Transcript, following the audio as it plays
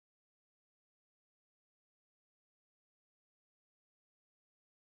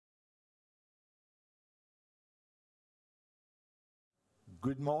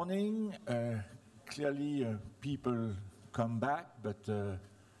Good morning. Clearly, people come back, but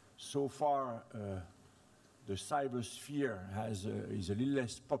so far, the cybersphere is a little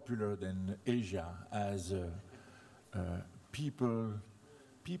less popular than Asia, as people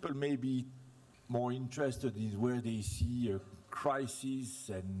may be more interested in where they see a crisis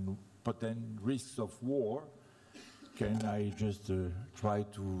and potent risks of war. Can I just try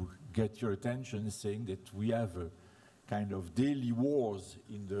to get your attention, saying that we have kind of daily wars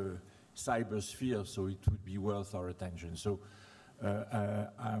in the cybersphere, so it would be worth our attention. So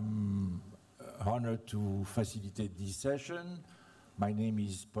I'm honored to facilitate this session. My name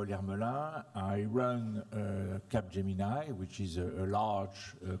is Paul Hermelin. I run Capgemini, which is a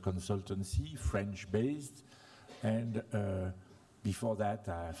large consultancy, French-based, and before that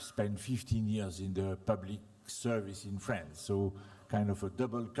I've spent 15 years in the public service in France, so kind of a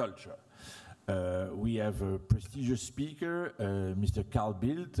double culture. We have a prestigious speaker, Mr. Carl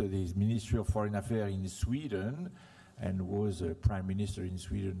Bildt, the Ministry of Foreign Affairs in Sweden, and was Prime Minister in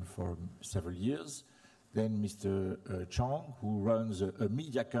Sweden for several years. Then Mr. Chang, who runs a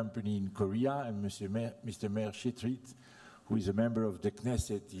media company in Korea, and Mr. Meir Shetrit, who is a member of the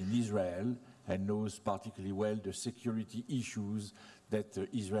Knesset in Israel and knows particularly well the security issues that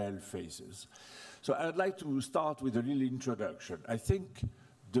Israel faces. So I'd like to start with a little introduction. I think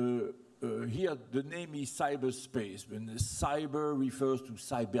here the name is cyberspace. When cyber refers to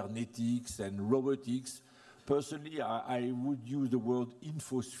cybernetics and robotics, personally I would use the word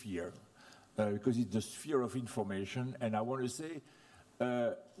infosphere because it's the sphere of information, and I want to say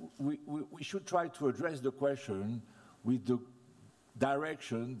we should try to address the question with the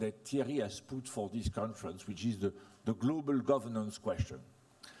direction that Thierry has put for this conference, which is the global governance question.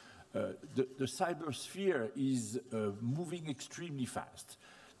 The cybersphere is moving extremely fast.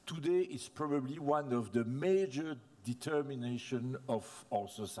 Today, it's probably one of the major determinations of our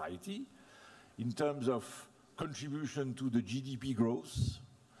society in terms of contribution to the GDP growth.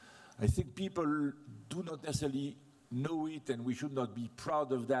 I think people do not necessarily know it, and we should not be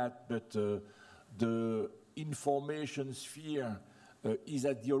proud of that, but the information sphere is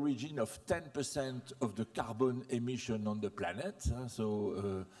at the origin of 10% of the carbon emission on the planet.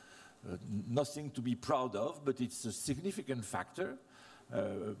 So nothing to be proud of, but it's a significant factor.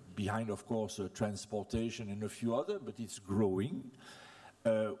 Behind, of course, transportation and a few other, but it's growing.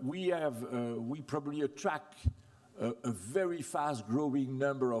 We probably attract a very fast-growing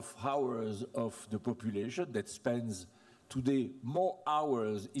number of hours of the population that spends today more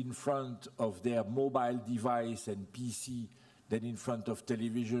hours in front of their mobile device and PC than in front of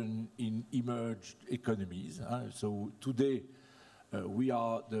television in emerged economies. So today, we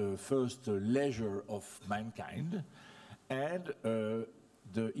are the first leisure of mankind, and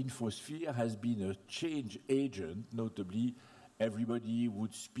the infosphere has been a change agent. Notably, everybody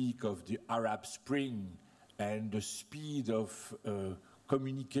would speak of the Arab Spring and the speed of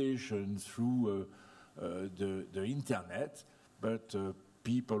communication through the internet, but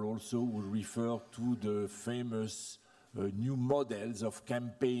people also will refer to the famous new models of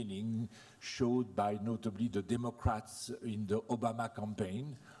campaigning showed by notably the Democrats in the Obama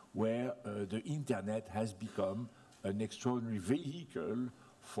campaign, where the internet has become an extraordinary vehicle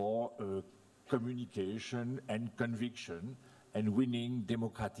for communication and conviction and winning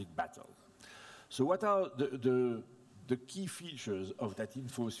democratic battle. So what are the key features of that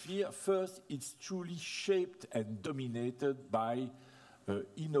infosphere? First, it's truly shaped and dominated by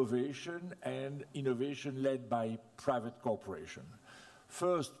innovation, and innovation led by private corporation.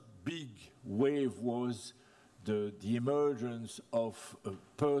 First big wave was the emergence of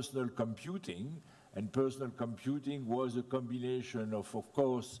personal computing, and personal computing was a combination of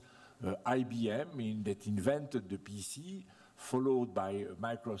course, IBM that invented the PC, followed by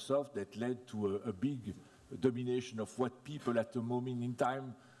Microsoft that led to a big domination of what people at the moment in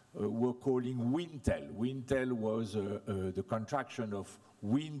time were calling Wintel. Wintel was the contraction of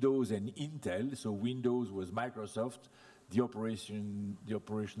Windows and Intel. So Windows was Microsoft, the operating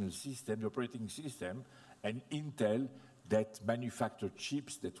system, and Intel that manufactured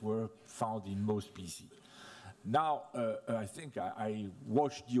chips that were found in most PC. Now, I think I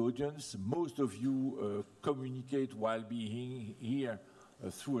watched the audience. Most of you communicate while being here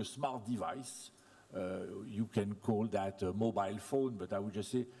through a smart device. You can call that a mobile phone, but I would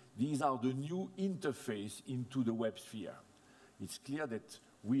just say these are the new interface into the web sphere. It's clear that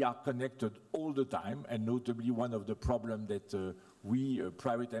we are connected all the time, and notably one of the problems that we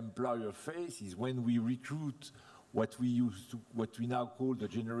private employers face is when we recruit what we now call the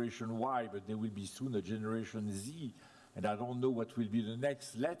Generation Y, but there will be soon a Generation Z, and I don't know what will be the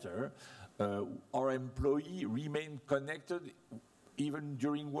next letter. Our employees remain connected even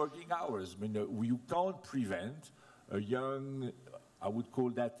during working hours. I mean, you can't prevent a young, I would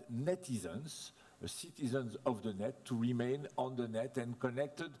call that netizens, citizens of the net, to remain on the net and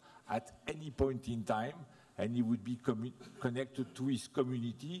connected at any point in time, and he would be connected to his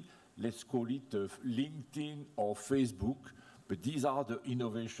community, let's call it LinkedIn or Facebook, but these are the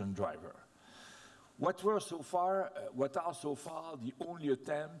innovation drivers. What are so far the only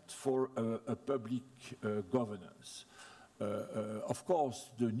attempt for a public governance? Of course,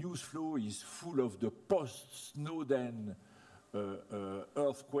 the news flow is full of the post-Snowden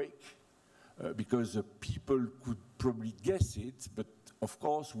earthquake, because people could probably guess it, but of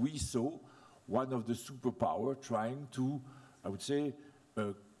course we saw one of the superpowers trying to, I would say,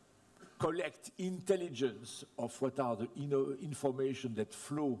 collect intelligence of what are the information that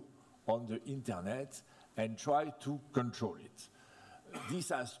flow on the internet and try to control it. This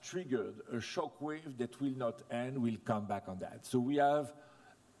has triggered a shockwave that will not end. We'll come back on that. So we have,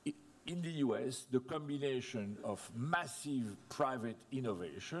 in the US, the combination of massive private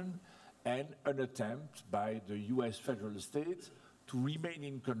innovation and an attempt by the US federal state to remain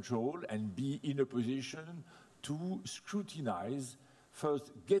in control and be in a position to scrutinize,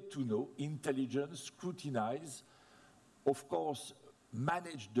 first get to know intelligence, scrutinize, of course,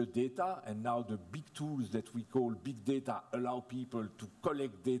 manage the data, and now the big tools that we call big data allow people to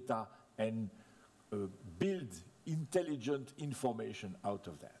collect data and build intelligent information out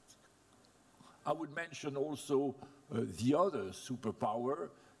of that. I would mention also the other superpower,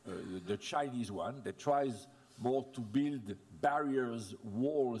 the Chinese one, that tries more to build barriers,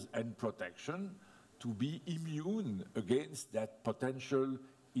 walls, and protection to be immune against that potential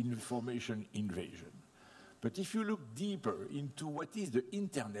information invasion. But if you look deeper into what is the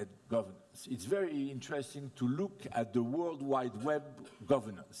internet governance, it's very interesting to look at the World Wide Web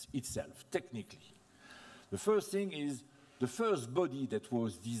governance itself, technically. The first thing is, the first body that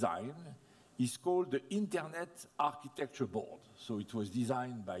was designed is called the Internet Architecture Board. So it was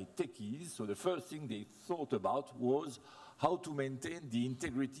designed by techies. So the first thing they thought about was how to maintain the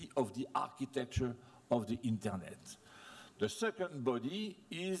integrity of the architecture of the internet. The second body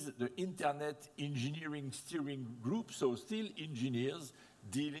is the Internet Engineering Steering Group, so still engineers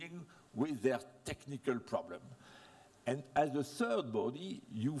dealing with their technical problem. And as the third body,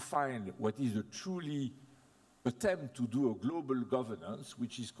 you find what is a truly attempt to do a global governance,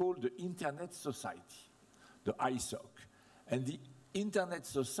 which is called the Internet Society, the ISOC. And the Internet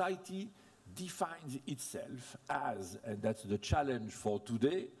Society defines itself as, and that's the challenge for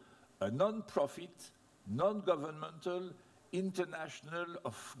today, a non-profit, non-governmental, international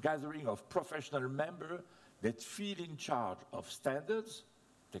gathering of professional members that feel in charge of standards,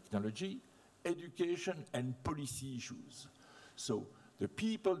 technology, education, and policy issues. So the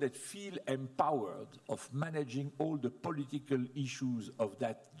people that feel empowered of managing all the political issues of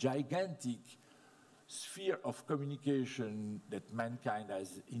that gigantic sphere of communication that mankind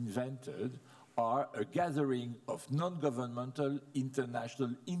has invented are a gathering of non-governmental,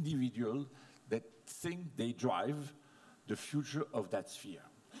 international individuals that think they drive the future of that sphere.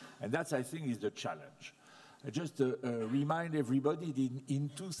 And that, I think, is the challenge. Just remind everybody that in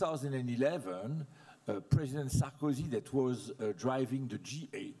 2011, President Sarkozy, that was driving the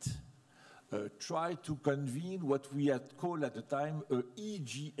G8, tried to convene what we had called at the time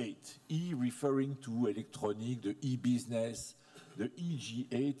EG8, E referring to electronic, the e-business, the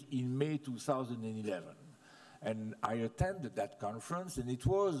EG8 in May 2011. And I attended that conference, and it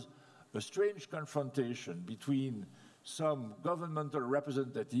was a strange confrontation between some governmental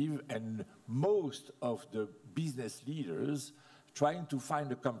representative and most of the business leaders trying to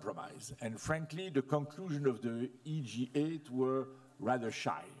find a compromise. And frankly, the conclusion of the EG8 were rather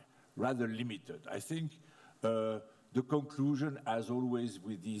shy, rather limited. I think the conclusion, as always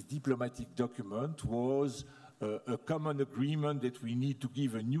with these diplomatic documents, was a common agreement that we need to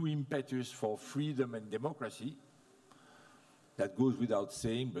give a new impetus for freedom and democracy. That goes without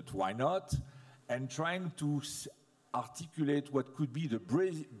saying, but why not? And trying to articulate what could be the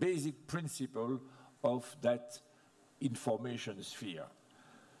basic principle of that information sphere.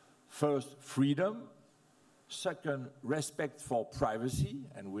 First, freedom. Second, respect for privacy,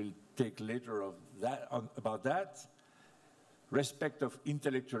 and we'll take later about that. Respect of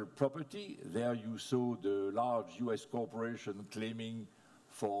intellectual property. There you saw the large US corporation claiming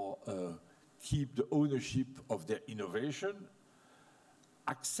for keep the ownership of their innovation.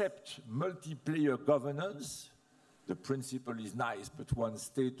 Accept multiplayer governance. The principle is nice, but once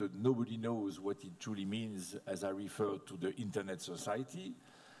stated, nobody knows what it truly means, as I refer to the Internet Society.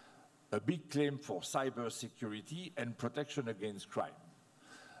 A big claim for cybersecurity and protection against crime.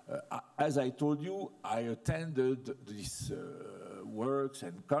 As I told you, I attended this works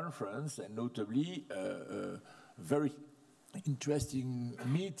and conference, and notably a very interesting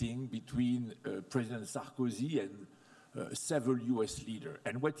meeting between President Sarkozy and several US leaders.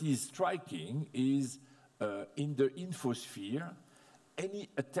 And what is striking is in the infosphere, any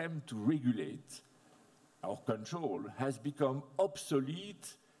attempt to regulate or control has become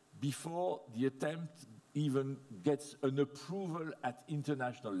obsolete before the attempt even gets an approval at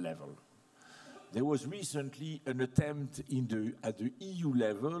international level. There was recently an attempt at the EU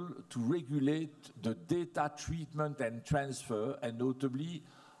level to regulate the data treatment and transfer, and notably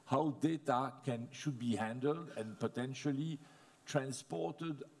how data should be handled and potentially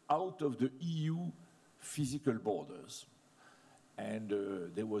transported out of the EU physical borders. And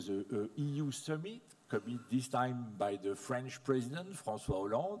there was a EU summit, this time by the French president, François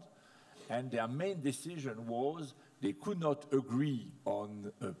Hollande, and their main decision was they could not agree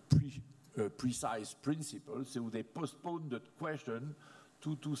on a precise principle, so they postponed the question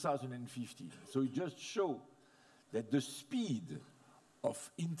to 2015. So it just shows that the speed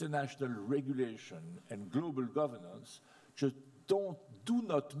of international regulation and global governance just do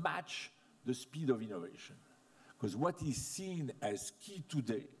not match the speed of innovation. Because what is seen as key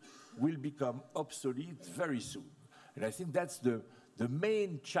today will become obsolete very soon. And I think that's the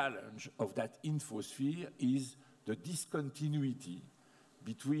main challenge of that infosphere is the discontinuity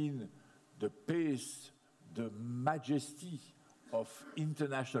between the pace, the majesty of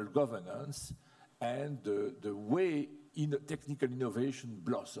international governance and the way technical innovation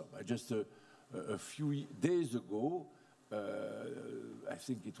blossom. Just a few days ago, I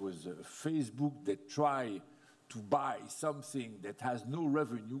think it was Facebook that tried to buy something that has no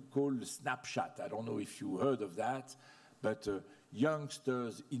revenue called Snapchat. I don't know if you heard of that, but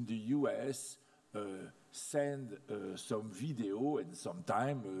youngsters in the US send some video, and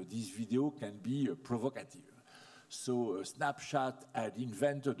sometimes this video can be provocative. So Snapchat had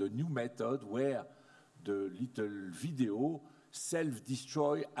invented a new method where the little video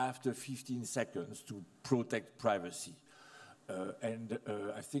self-destroy after 15 seconds to protect privacy.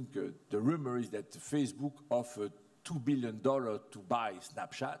 I think the rumor is that Facebook offered $2 billion to buy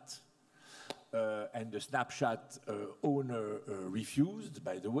Snapchat, and the Snapchat owner refused,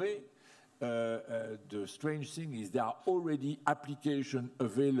 by the way. The strange thing is there are already applications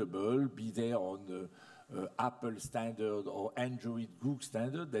available, be they on the Apple standard or Android Google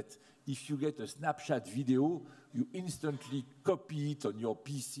standard, that if you get a Snapchat video, you instantly copy it on your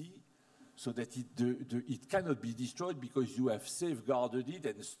PC so that it cannot be destroyed because you have safeguarded it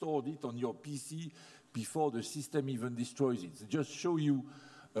and stored it on your PC before the system even destroys it. So just show you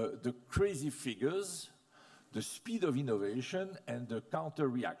the crazy figures, the speed of innovation, and the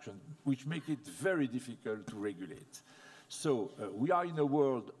counter-reaction, which make it very difficult to regulate. So we are in a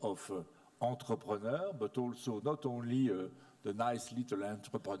world of entrepreneurs, but also not only the nice little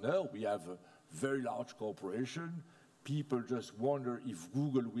entrepreneur. We have a very large corporation. People just wonder if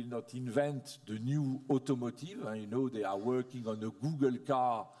Google will not invent the new automotive. And you know, they are working on a Google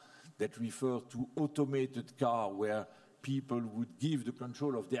car that refers to automated car, where people would give the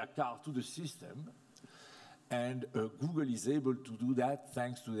control of their car to the system. And Google is able to do that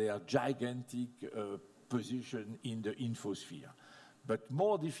thanks to their gigantic position in the infosphere. But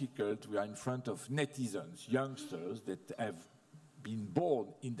more difficult, we are in front of netizens, youngsters that have been born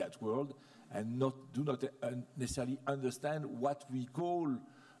in that world and do not necessarily understand what we call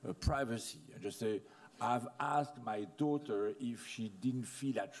privacy. I just say, I've asked my daughter if she didn't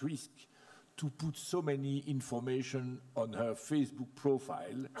feel at risk to put so many information on her Facebook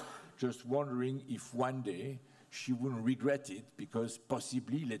profile, just wondering if one day she wouldn't regret it because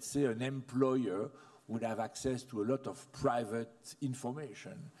possibly, let's say, an employer would have access to a lot of private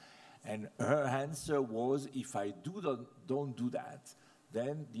information. And her answer was, if I don't do that,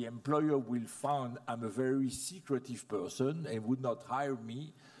 then the employer will find I'm a very secretive person and would not hire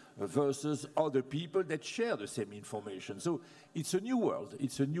me versus other people that share the same information. So it's a new world.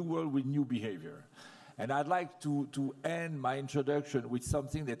 It's a new world with new behavior. And I'd like to end my introduction with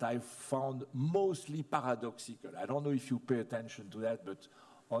something that I found mostly paradoxical. I don't know if you pay attention to that, but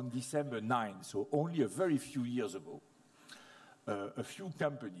on December 9th, so only a very few years ago, a few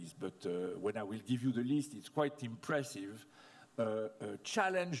companies, but when I will give you the list, it's quite impressive,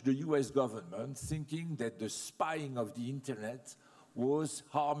 challenged the US government, thinking that the spying of the internet was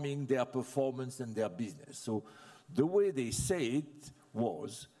harming their performance and their business. So the way they say it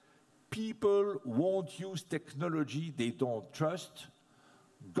was, people won't use technology they don't trust.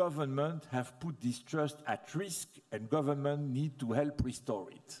 Government have put this trust at risk, and government need to help restore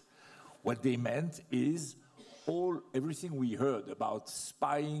it. What they meant is everything we heard about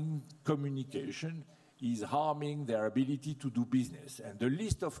spying communication is harming their ability to do business. And the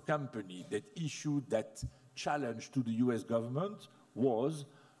list of companies that issued that challenge to the US government was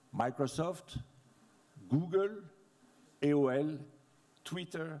Microsoft, Google, AOL,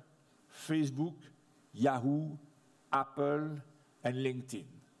 Twitter, Facebook, Yahoo, Apple, and LinkedIn.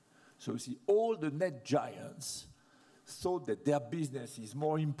 So you see, all the net giants thought that their business is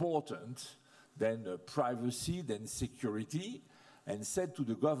more important than privacy, than security, and said to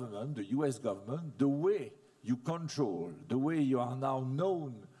the government, the US government, the way you control, the way you are now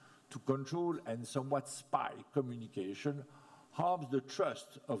known to control and somewhat spy communication harms the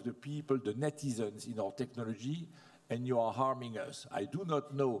trust of the people, the netizens in our technology, and you are harming us. I do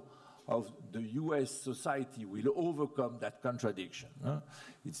not know how the US society will overcome that contradiction.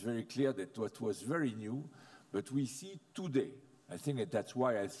 It's very clear that what was very new, but we see today, I think that that's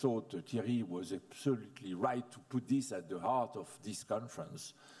why I thought Thierry was absolutely right to put this at the heart of this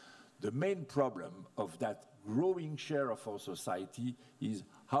conference. The main problem of that growing share of our society is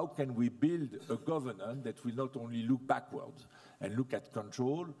how can we build a governance that will not only look backwards and look at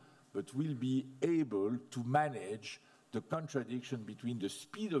control, but will be able to manage the contradiction between the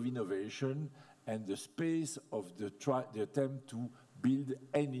speed of innovation and the space of the attempt to build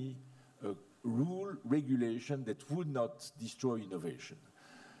any rule, regulation that would not destroy innovation.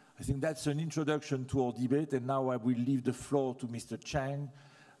 I think that's an introduction to our debate, and now I will leave the floor to Mr. Chang.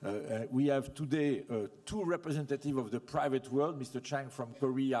 We have today two representatives of the private world, Mr. Chang from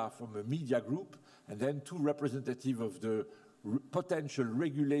Korea from a media group, and then two representatives of the potential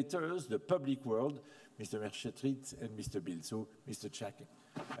regulators, the public world, Mr. Merchetrit and Mr. Bill. So, Mr. Chang,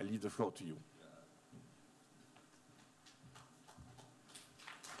 I leave the floor to you.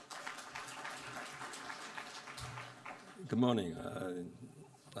 Good morning.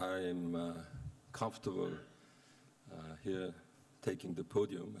 I am comfortable here taking the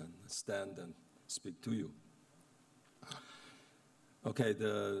podium and stand and speak to you. Okay,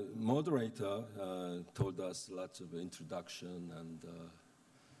 the moderator told us lots of introduction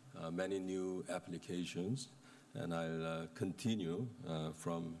and many new applications, and I'll continue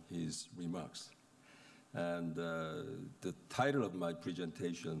from his remarks. And the title of my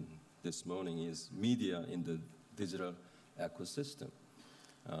presentation this morning is Media in the Digital Ecosystem.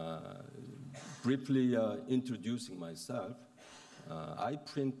 Briefly introducing myself, I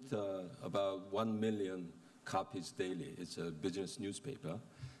print about 1 million copies daily. It's a business newspaper,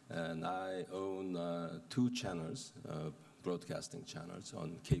 and I own 2 channels, broadcasting channels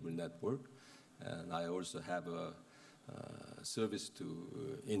on cable network, and I also have a service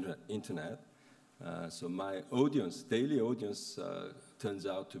to internet. So my audience, daily audience, turns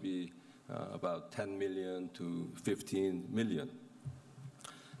out to be about 10 million to 15 million.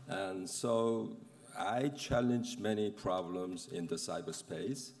 And so I challenge many problems in the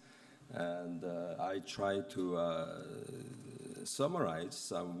cyberspace, and I try to summarize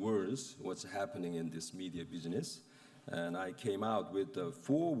some words, what's happening in this media business. And I came out with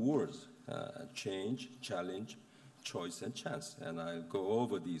 4 words, change, challenge, choice, and chance. And I'll go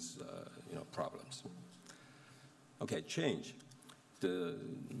over these problems. Okay, change. The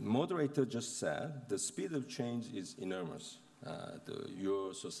moderator just said the speed of change is enormous.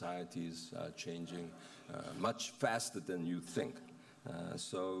 Your society is changing much faster than you think.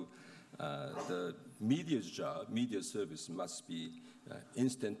 So the media's job, media service must be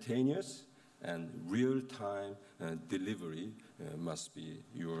instantaneous, and real-time delivery must be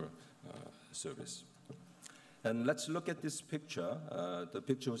your service. And let's look at this picture. The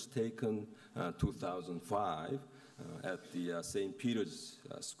picture was taken 2005 at the St. Peter's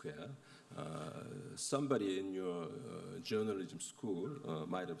Square. Somebody in your journalism school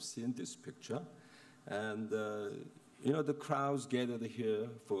might have seen this picture. And the crowds gathered here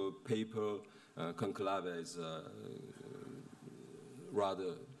for paper conclaves,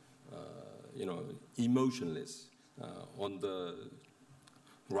 rather emotionless. On the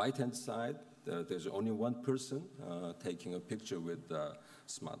right-hand side, there's only one person taking a picture with a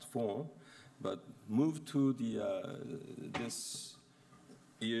smartphone. But move to this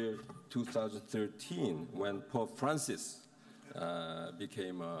year 2013, when Pope Francis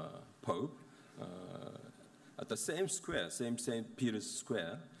became Pope. At the same square, same St. Peter's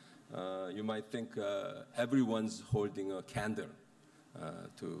Square, you might think everyone's holding a candle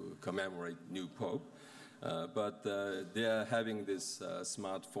to commemorate new Pope. But they are having this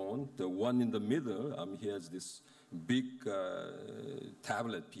smartphone. The one in the middle, here is this big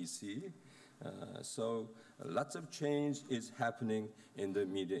tablet PC. So lots of change is happening in the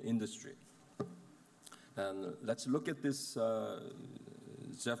media industry. And let's look at this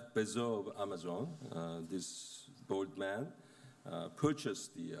Jeff Bezos of Amazon. This bold man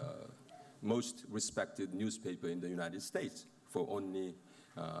purchased the most respected newspaper in the United States for only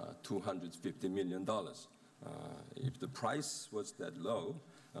 $250 million. If the price was that low,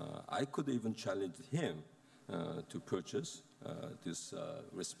 I could even challenge him to purchase this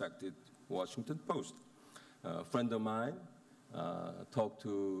respected Washington Post. A friend of mine talked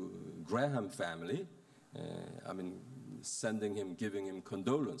to Graham family, sending him, giving him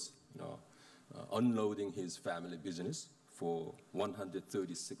condolence, unloading his family business for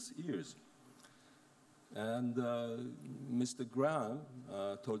 136 years. And Mr. Graham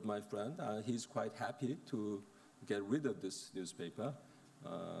told my friend he's quite happy to get rid of this newspaper,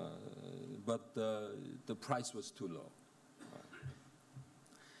 but the price was too low.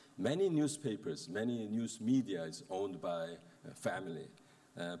 Many newspapers, many news media is owned by a family,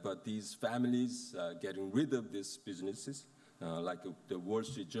 but these families are getting rid of these businesses, like the Wall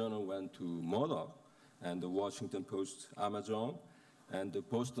Street Journal went to Murdoch, and the Washington Post, Amazon, and the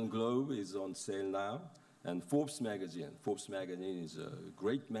Boston Globe is on sale now, and Forbes magazine is a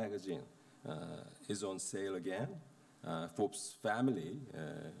great magazine, is on sale again. Forbes family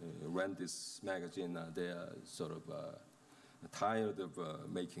ran this magazine. They are sort of tired of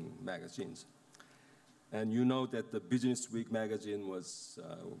making magazines. And you know that the Business Week magazine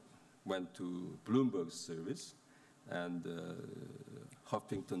went to Bloomberg's service, and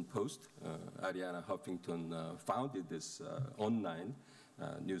Huffington Post, Arianna Huffington founded this online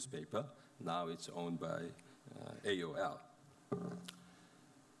newspaper. Now it's owned by AOL.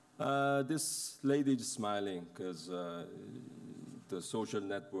 This lady is smiling because the social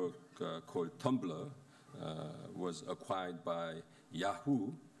network called Tumblr was acquired by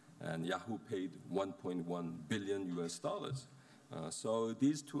Yahoo, and Yahoo paid $1.1 billion US. So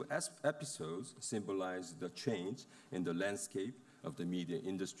these two episodes symbolize the change in the landscape of the media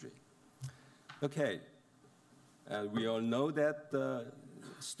industry. Okay, we all know that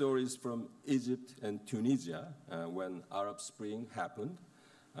stories from Egypt and Tunisia, when Arab Spring happened,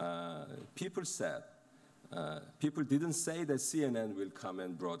 people didn't say that CNN will come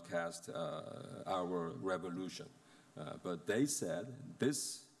and broadcast our revolution, but they said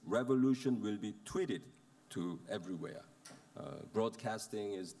this revolution will be tweeted to everywhere.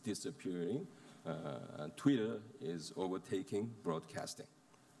 Broadcasting is disappearing, and Twitter is overtaking broadcasting.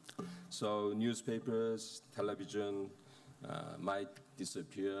 So newspapers, television might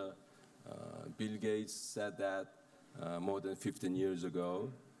disappear. Bill Gates said that more than 15 years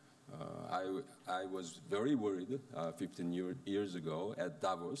ago. I was very worried 15 years ago at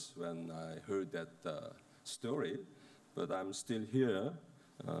Davos when I heard that story, but I'm still here.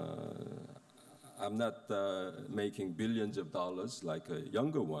 I'm not making billions of dollars like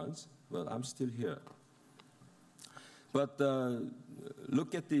younger ones, but I'm still here. But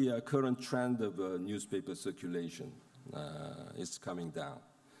look at the current trend of newspaper circulation. It's coming down.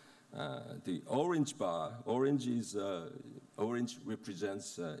 The orange bar, orange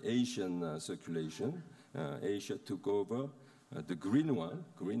represents Asian circulation. Asia took over. The green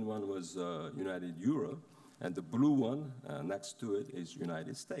one was United Europe, and the blue one next to it is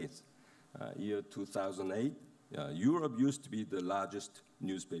United States. Year 2008, Europe used to be the largest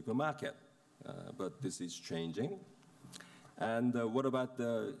newspaper market, but this is changing. And what about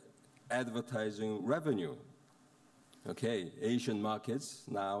the advertising revenue? Okay, Asian markets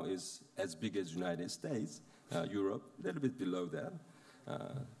now is as big as United States, Europe a little bit below that.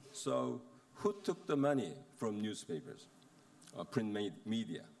 So who took the money from newspapers or print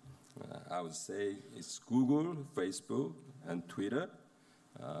media? I would say it's Google, Facebook, and Twitter.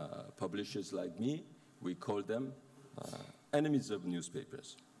 Publishers like me, we call them enemies of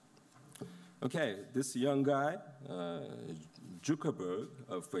newspapers. Okay, this young guy, Zuckerberg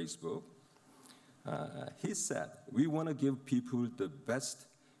of Facebook, he said, we want to give people the best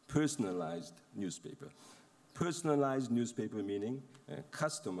personalized newspaper. Personalized newspaper meaning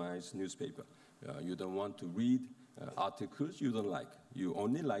customized newspaper. You don't want to read articles you don't like. You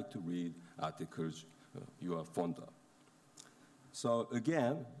only like to read articles you are fond of. So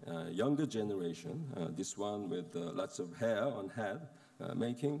again, younger generation, this one with lots of hair on head,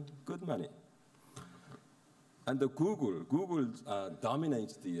 making good money. And the Google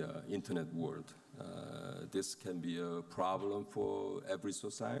dominates the internet world. This can be a problem for every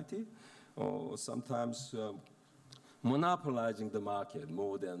society, or sometimes monopolizing the market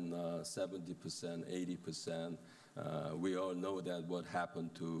more than 70%, 80%. We all know that what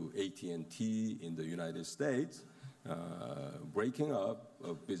happened to AT&T in the United States, breaking up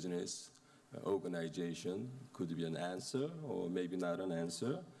of business organization could be an answer, or maybe not an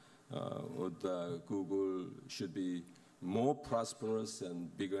answer. Or Google should be more prosperous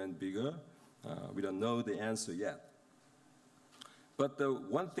and bigger. We don't know the answer yet. But the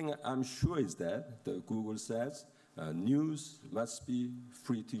one thing I'm sure is that Google says news must be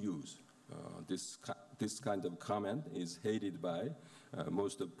free to use. This kind of comment is hated by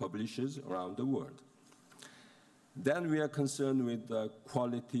most of publishers around the world. Then we are concerned with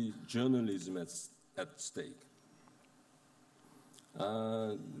quality journalism at stake.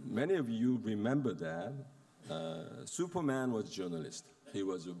 Many of you remember that Superman was a journalist. He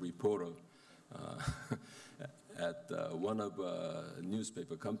was a reporter at one of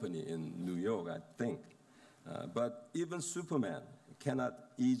newspaper company in New York, I think. But even Superman cannot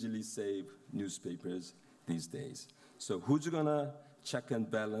easily save newspapers these days. So who's gonna check and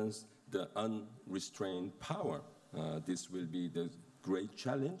balance the unrestrained power? This will be the great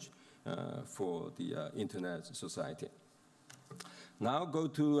challenge for the internet society. Now go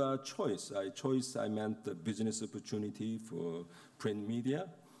to choice. Choice, I meant the business opportunity for print media.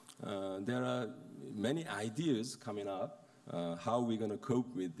 There are many ideas coming up how we're going to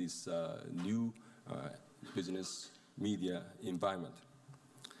cope with this new business media environment.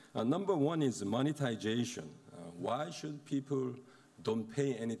 Number one is monetization. Why should people don't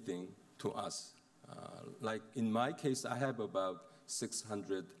pay anything to us? Like in my case, I have about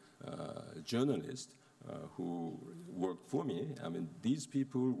 600 journalists who work for me. I mean, these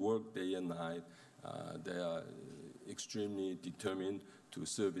people work day and night. They are extremely determined to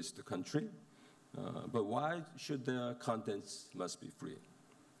service the country. But why should their contents must be free?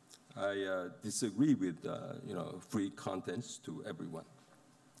 I disagree with free contents to everyone.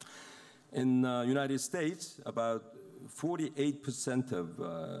 In the United States, about 48%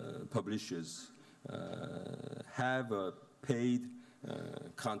 of publishers have a paid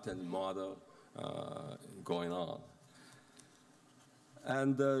content model going on.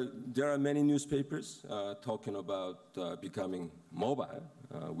 And there are many newspapers talking about becoming mobile.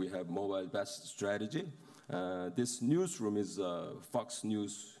 We have mobile-based strategy. This newsroom is Fox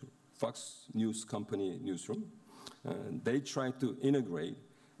News Company newsroom. They try to integrate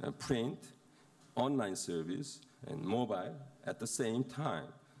print, online service, and mobile at the same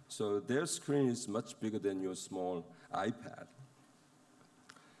time. So their screen is much bigger than your small iPad.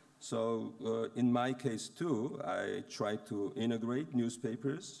 So in my case too, I try to integrate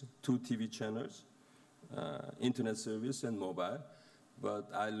newspapers, 2 TV channels, internet service, and mobile.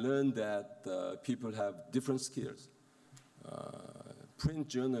 But I learned that people have different skills. Print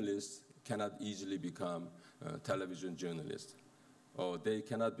journalists cannot easily become television journalists, or they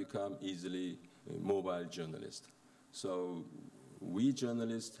cannot become easily mobile journalists. So we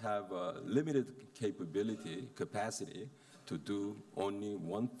journalists have a limited capacity to do only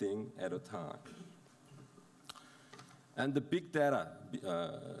one thing at a time. And the big data,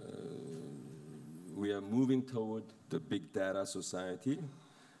 we are moving toward the big data society.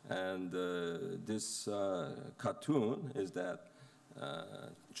 And this cartoon is that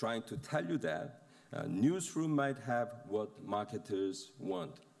trying to tell you that newsroom might have what marketers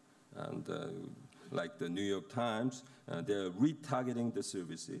want. And like the New York Times, they're retargeting the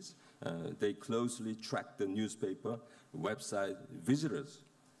services. They closely track the newspaper website visitors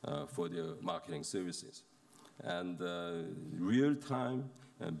for their marketing services. And real-time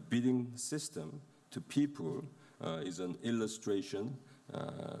bidding system to people is an illustration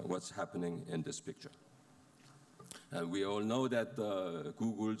what's happening in this picture. And we all know that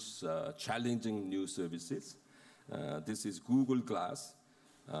Google's challenging new services. This is Google Glass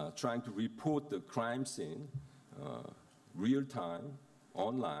trying to report the crime scene real-time,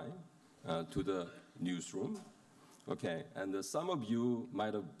 online, to the newsroom. Okay, and some of you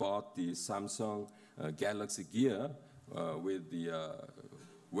might have bought the Samsung Galaxy Gear with the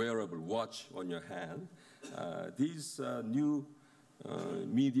wearable watch on your hand. These new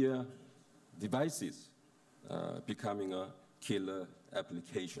media devices becoming a killer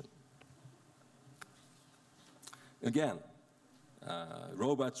application. Again,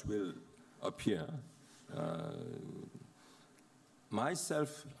 robots will appear.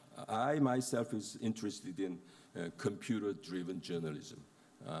 I myself is interested in computer-driven journalism.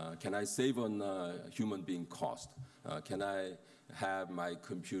 Can I save on human being cost? Can I have my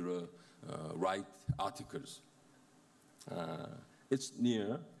computer write articles? It's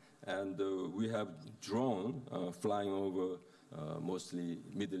near, and we have drone flying over mostly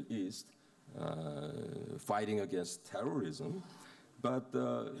Middle East, fighting against terrorism. But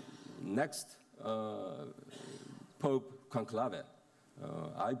next Pope Conclave,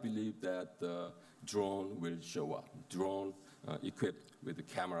 I believe that drone will show up. Drone equipped with a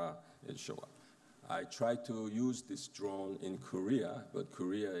camera will show up. I tried to use this drone in Korea, but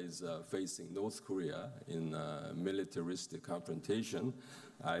Korea is facing North Korea in militaristic confrontation.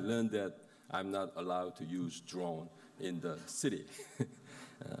 I learned that I'm not allowed to use drone in the city.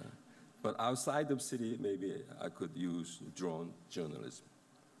 But outside of city, maybe I could use drone journalism.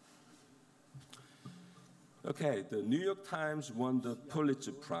 Okay, the New York Times won the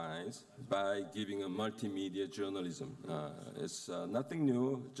Pulitzer Prize by giving a multimedia journalism. It's nothing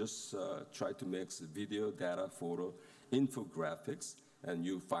new, just try to mix video, data, photo, infographics, and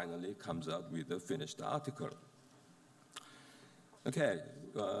you finally comes out with a finished article. Okay,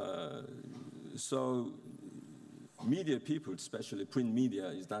 so media people, especially print media,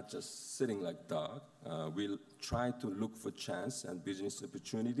 is not just sitting like dog. We'll try to look for chance and business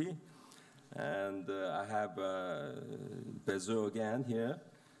opportunity. And I have Bezo again here.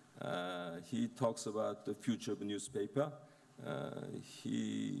 He talks about the future of a newspaper.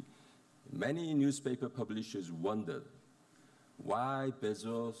 Many newspaper publishers wondered why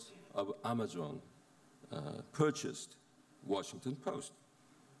Bezos of Amazon purchased Washington Post.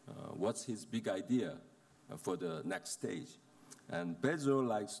 What's his big idea for the next stage? And Bezos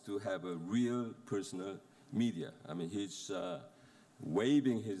likes to have a real personal media. I mean, he's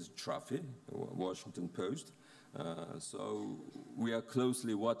waving his trophy, Washington Post. So we are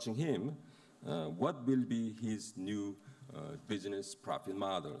closely watching him. What will be his new business profit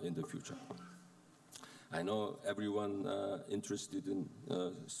model in the future? I know everyone interested in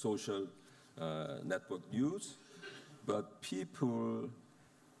social network news, but people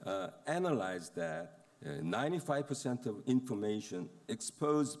analyze that 95% of information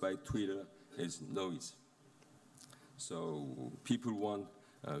exposed by Twitter is noise. So people want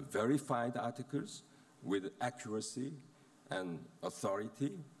verified articles with accuracy and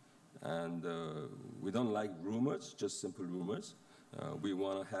authority, and we don't like rumors, just simple rumors. We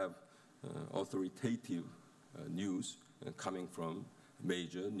want to have authoritative news coming from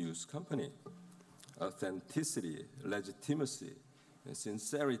major news company. Authenticity, legitimacy, and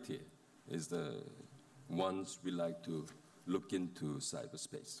sincerity is the ones we like to look into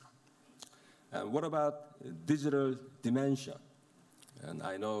cyberspace. And what about digital dementia? And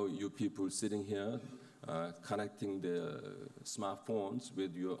I know you people sitting here connecting the smartphones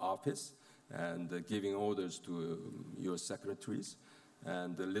with your office and giving orders to your secretaries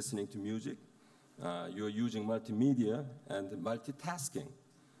and listening to music. You're using multimedia and multitasking.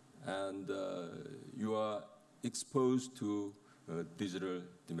 And you are exposed to digital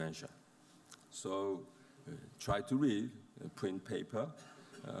dementia. So try to read print paper.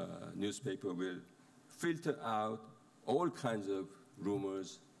 Newspaper will filter out all kinds of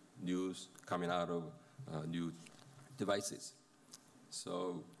rumors, news coming out of new devices.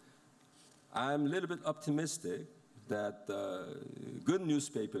 So I'm a little bit optimistic that good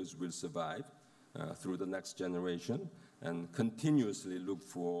newspapers will survive through the next generation and continuously look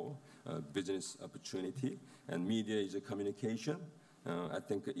for business opportunity. And media is a communication. I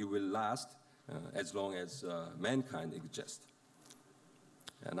think it will last as long as mankind exists.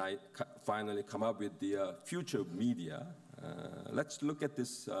 And I finally come up with the future of media. Let's look at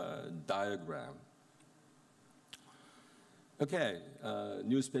this diagram. Okay,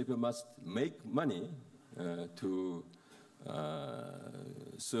 newspaper must make money to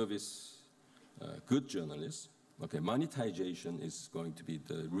service good journalists. Okay, monetization is going to be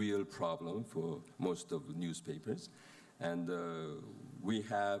the real problem for most of the newspapers. And we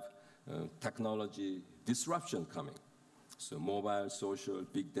have technology disruption coming. So mobile, social,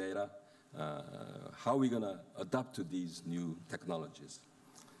 big data, how are we going to adapt to these new technologies?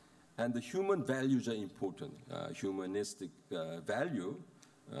 And the human values are important. Humanistic value,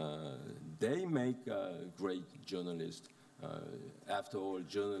 they make great journalists. After all,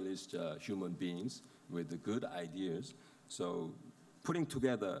 journalists are human beings with good ideas. So putting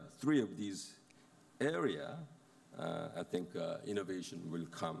together three of these areas, I think innovation will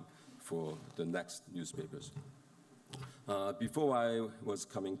come for the next newspapers. Before I was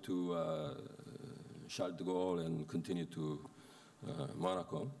coming to Charles de Gaulle and continue to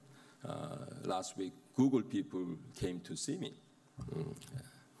Monaco, last week Google people came to see me.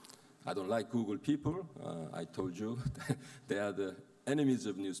 I don't like Google people. I told you they are the enemies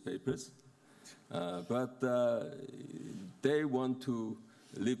of newspapers. But they want to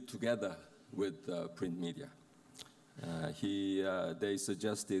live together with print media. They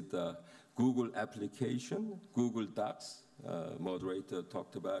suggested Google application, Google Docs, moderator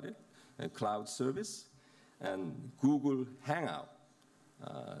talked about it, and cloud service, and Google Hangout.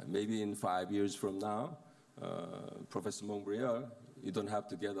 Maybe in 5 years from now, Professor Montbrial, you don't have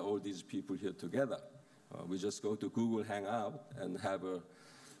to get all these people here together. We just go to Google Hangout and have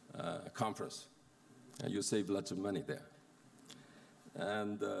a conference. And you save lots of money there.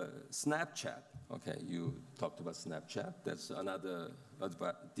 And Snapchat, okay, you talked about Snapchat. That's another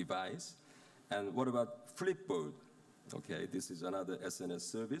device. And what about Flipboard? Okay, this is another SNS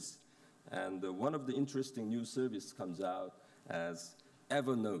service. And one of the interesting new service comes out as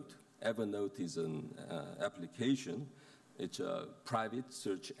Evernote. Evernote is an application. It's a private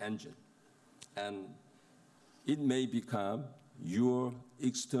search engine. And it may become your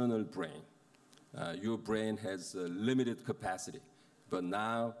external brain. Your brain has a limited capacity, but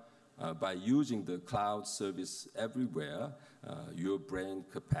now by using the cloud service everywhere, your brain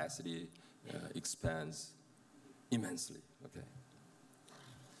capacity expands immensely, okay?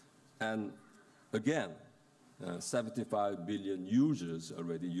 And again, 75 billion users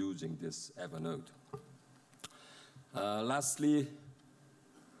already using this Evernote. Lastly,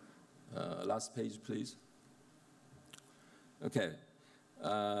 last page, please. Okay,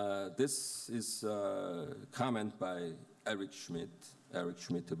 this is a comment by Eric Schmidt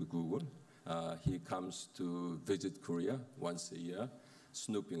of Google. He comes to visit Korea once a year,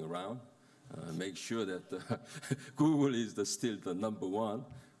 snooping around, make sure that Google is still the #1,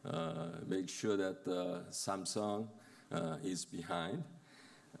 make sure that Samsung is behind.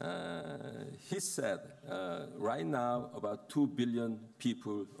 He said, right now, about 2 billion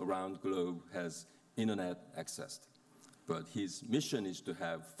people around the globe has internet access. But his mission is to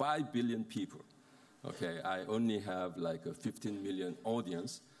have 5 billion people. Okay, I only have like a 15 million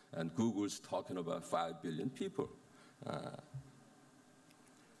audience, and Google's talking about 5 billion people.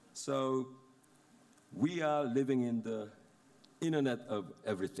 So we are living in the Internet of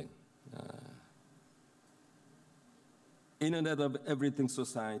Everything. Internet of Everything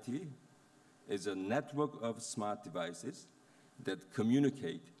society is a network of smart devices that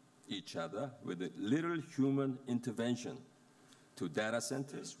communicate each other with a little human intervention to data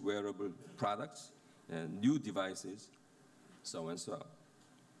centers, wearable products, and new devices, so and so.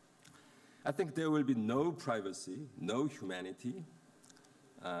 I think there will be no privacy, no humanity.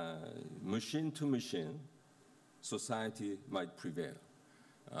 Machine-to-machine society might prevail.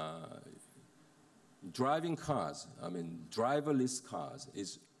 Driving cars, I mean, driverless cars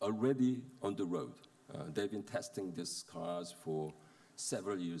is already on the road. They've been testing these cars for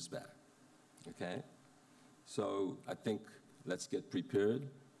several years back, okay? So I think let's get prepared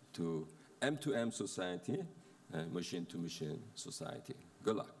to M2M society and machine-to-machine society.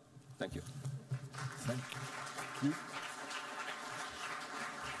 Good luck. Thank you. Thank you.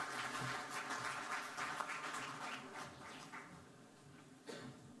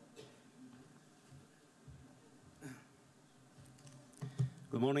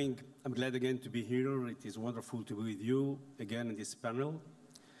 Good morning. I'm glad again to be here. It is wonderful to be with you again in this panel.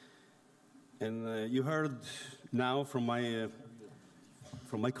 And you heard now from my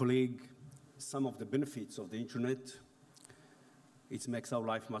colleague some of the benefits of the internet. It makes our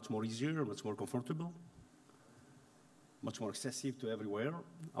life much more easier, much more comfortable, much more accessible to everywhere.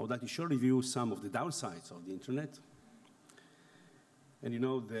 I would like to share with you some of the downsides of the internet. And you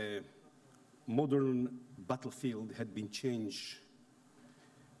know, the modern battlefield had been changed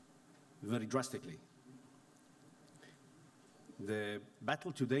very drastically. The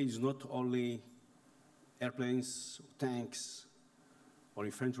battle today is not only airplanes, tanks, or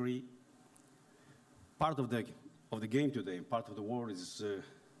infantry. Part of the game today, part of the war is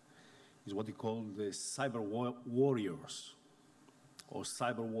what we call the cyber warriors, or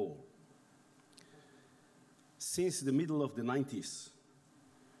cyber war. Since the middle of the 90s,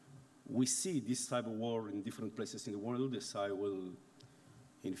 we see this cyber war in different places in the world, as I will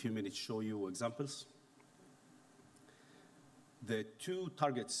in a few minutes show you examples. The two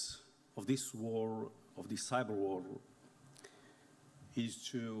targets of this war, of this cyber war, is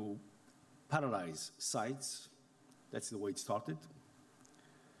to paralyze sites. That's the way it started.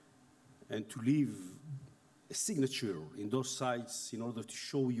 And to leave a signature in those sites in order to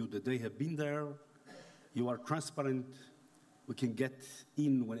show you that they have been there. You are transparent. We can get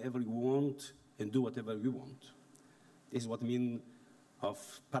in whenever we want and do whatever we want. This is what I mean of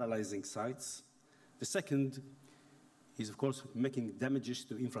paralyzing sites. The second is, of course, making damages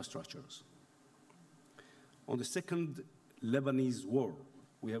to infrastructures. On the second Lebanese war,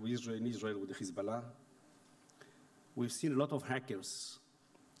 we have Israel with the Hezbollah. We've seen a lot of hackers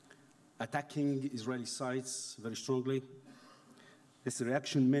attacking Israeli sites very strongly. As a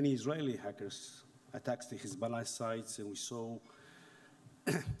reaction, many Israeli hackers attacked the Hezbollah sites, and we saw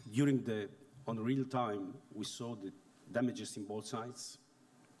on real time, we saw the damages in both sides.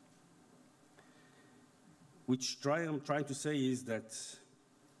 Which I'm trying to say is that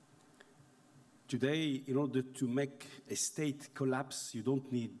today, in order to make a state collapse, you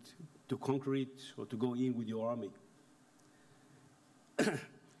don't need to conquer it or to go in with your army.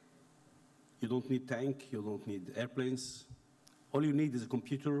 You don't need tank, you don't need airplanes. All you need is a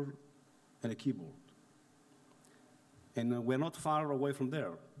computer and a keyboard. And we're not far away from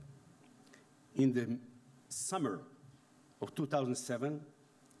there. In the summer of 2007,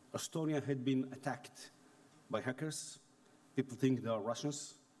 Estonia had been attacked by hackers. People think they are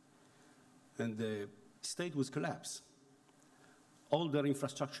Russians. And the state was collapsed. All their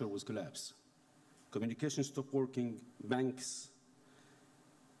infrastructure was collapsed. Communications stopped working, banks,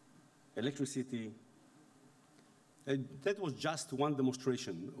 electricity. And that was just one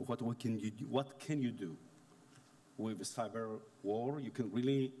demonstration of what can you do. With a cyber war, you can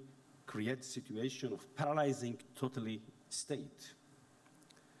really create a situation of paralyzing totally state.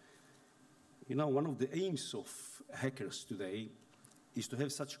 You know, one of the aims of hackers today is to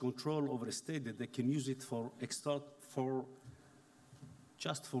have such control over a state that they can use it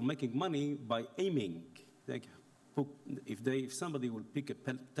just for making money by aiming. Like, if somebody will pick a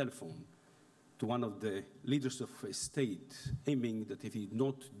telephone to one of the leaders of a state, aiming that if he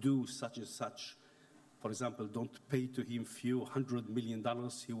not do such and such, for example, don't pay to him few $100 million,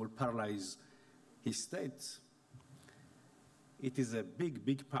 he will paralyze his state. It is a big,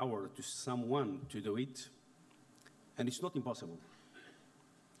 big power to someone to do it, and it's not impossible.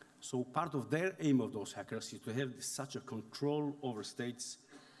 So part of their aim of those hackers is to have such a control over states,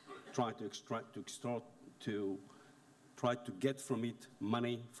 try to get from it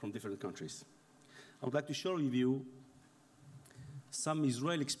money from different countries. I would like to show you some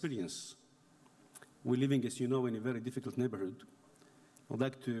Israeli experience. We're living, as you know, in a very difficult neighborhood. I'd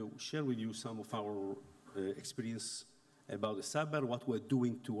like to share with you some of our experience about the cyber, what we're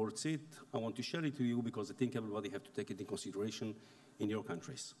doing towards it. I want to share it with you because I think everybody has to take it in consideration in your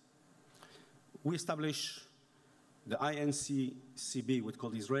countries. We established the INCCB, what's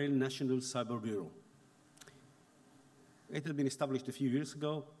called Israel National Cyber Bureau. It had been established a few years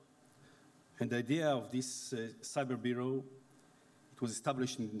ago, and the idea of this cyber bureau, it was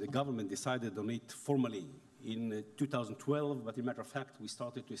established and the government decided on it formally in 2012, but as a matter of fact, we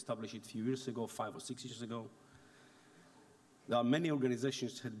started to establish it a few years ago, 5 or 6 years ago. There are many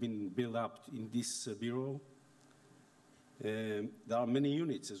organizations that have been built up in this bureau. There are many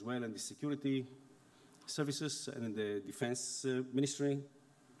units as well in the security services and in the defense ministry.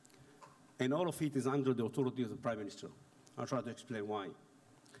 And all of it is under the authority of the Prime Minister. I'll try to explain why.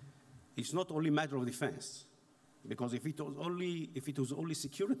 It's not only a matter of defense, because if it was only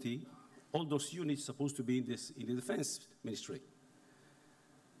security, all those units are supposed to be in the defense ministry.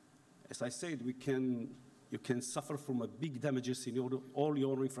 As I said, you can suffer from big damages in all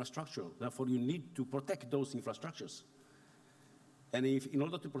your infrastructure. Therefore, you need to protect those infrastructures. And in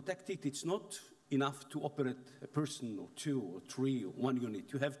order to protect it, it's not enough to operate a person or 2 or 3 or 1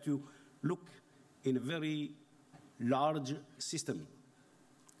 unit. You have to look in a very large system,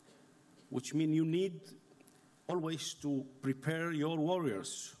 which means you need always to prepare your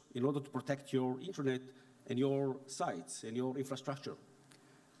warriors in order to protect your internet and your sites and your infrastructure.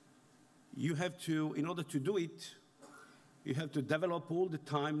 You have to, in order to do it, you have to develop all the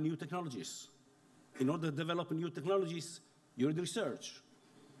time new technologies. In order to develop new technologies, you need research.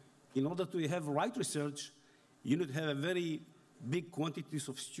 In order to have right research, you need to have a very big quantities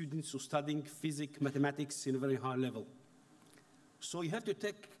of students who are studying physics, mathematics in a very high level. So you have to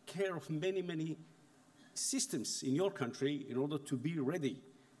take care of many, many systems in your country in order to be ready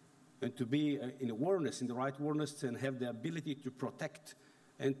and to be in awareness, in the right awareness, and have the ability to protect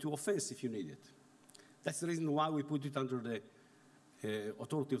and to offense if you need it. That's the reason why we put it under the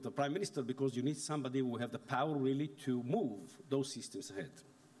authority of the Prime Minister, because you need somebody who have the power really to move those systems ahead.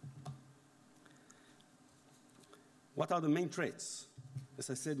 What are the main threats? As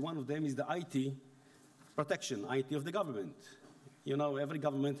I said, one of them is the IT protection, IT of the government. You know, every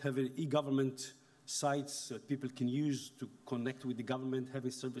government have e-government sites that people can use to connect with the government, having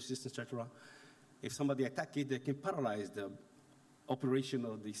services, etc. If somebody attack it, they can paralyze the operation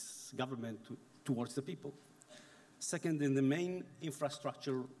of this government towards the people. Second, in the main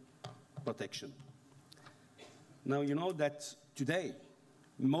infrastructure protection. Now, you know that today,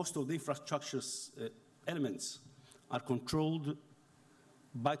 most of the infrastructure's elements are controlled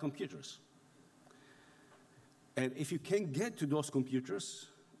by computers. And if you can get to those computers,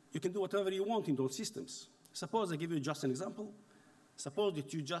 you can do whatever you want in those systems. Suppose I give you just an example. Suppose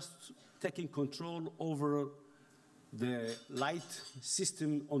that you're just taking control over the light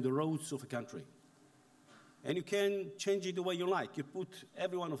system on the roads of a country. And you can change it the way you like. You put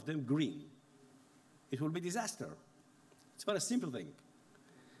every one of them green. It will be a disaster. It's a very simple thing.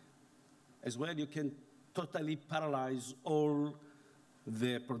 As well, you can totally paralyze all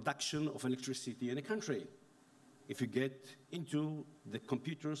the production of electricity in a country if you get into the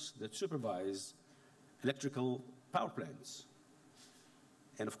computers that supervise electrical power plants.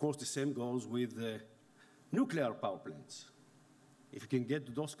 And of course, the same goes with nuclear power plants. If you can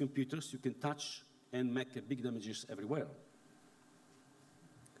get those computers, you can touch and make big damages everywhere.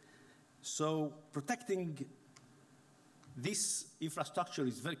 So protecting this infrastructure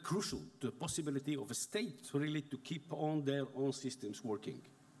is very crucial to the possibility of a state really to keep on their own systems working.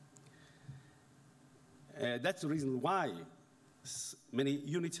 That's the reason why many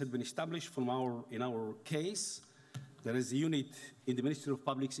units have been established in our case. There is a unit in the Ministry of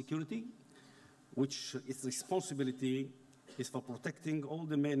Public Security, which its responsibility is for protecting all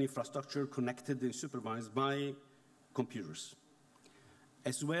the main infrastructure connected and supervised by computers.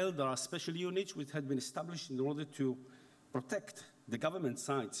 As well, there are special units which had been established in order to protect the government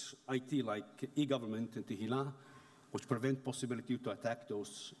sites, IT like e-government and Tehila, which prevent possibility to attack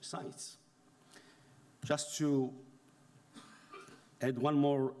those sites. Just to add one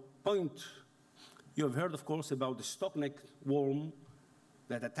more point, you have heard, of course, about the stock-neck worm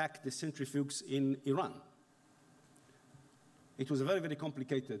that attacked the centrifuges in Iran. It was a very, very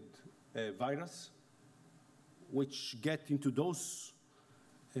complicated virus which get into those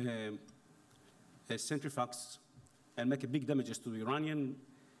centrifuges and make a big damages to the Iranian.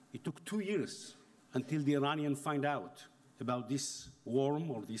 It took 2 years until the Iranian find out about this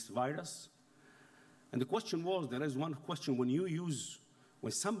worm or this virus. And the question was, there is one question,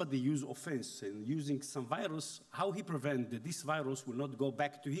 when somebody use offense and using some virus, how he prevent that this virus will not go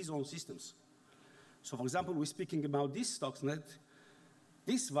back to his own systems. So for example, we're speaking about this Stuxnet.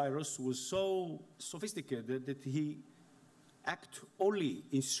 This virus was so sophisticated that he act only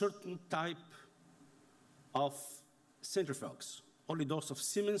in certain type of centrifuges, only those of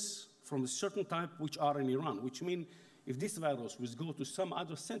Siemens from a certain type which are in Iran, which means if this virus was go to some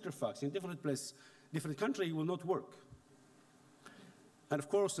other centrifuge in different place, different country, it will not work. And of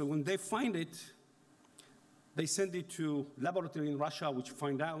course, when they find it, they send it to laboratory in Russia, which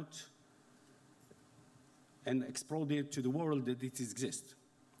find out and explode it to the world that it exists.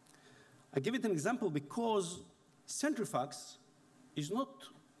 I give it an example because centrifuges is not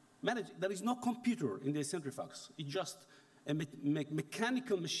managed. There is no computer in the centrifuges. It's just a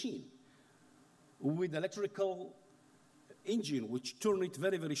mechanical machine with electrical engine, which turn it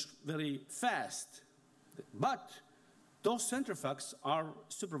very, very, very fast. But those centrifuges are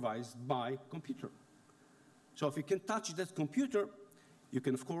supervised by computer. So if you can touch that computer, you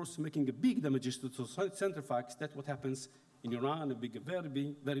can, of course, making a big damages to those centrifuges. That's what happens in Iran,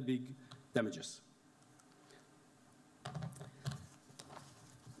 very big damages.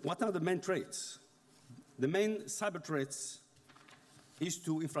 What are the main threats? The main cyber threats is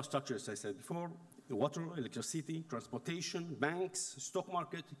to infrastructure, as I said before, water, electricity, transportation, banks, stock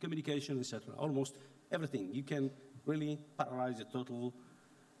market, communication, etc. Almost everything. You can really paralyze a total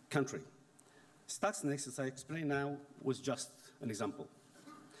country. Stuxnet, as I explained now, was just an example.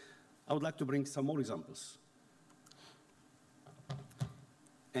 I would like to bring some more examples.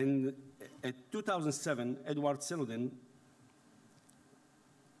 In 2007, Edward Snowden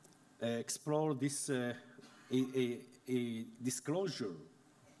explored this a disclosure,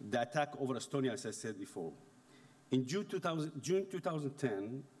 the attack over Estonia, as I said before. In June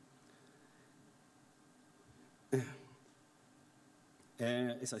 2010,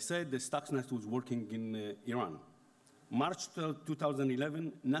 as I said, the Stuxnet was working in Iran. March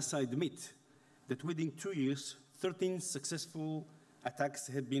 2011, NASA admit that within 2 years, 13 successful attacks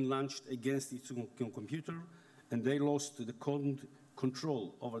had been launched against its computer, and they lost the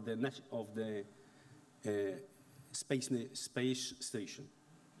control over the space station.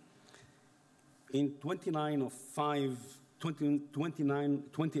 In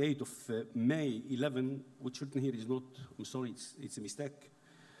 28 of May 11, which written here is not, I'm sorry, it's a mistake.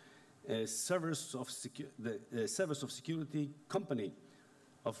 The servers of security company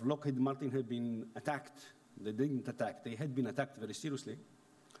of Lockheed Martin had been attacked. They didn't attack, they had been attacked very seriously.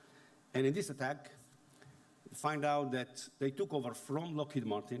 And in this attack, find out that they took over from Lockheed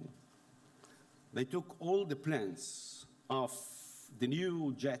Martin. They took all the plans of the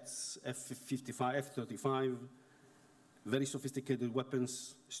new jets, F-55, F-35, very sophisticated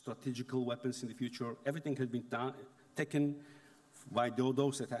weapons, strategical weapons in the future. Everything had been taken by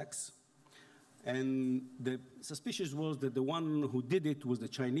those attacks. And the suspicion was that the one who did it was the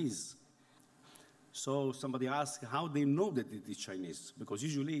Chinese. So somebody asked how they know that it is Chinese, because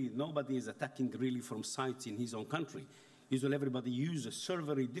usually nobody is attacking really from sites in his own country. Usually everybody uses a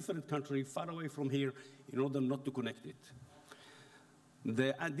server in a different country far away from here in order not to connect it.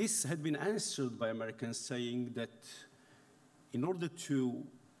 And this had been answered by Americans saying that in order to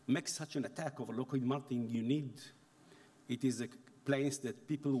make such an attack over Lockheed Martin, it is a planes that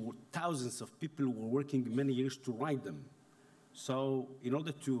thousands of people were working many years to write them. So in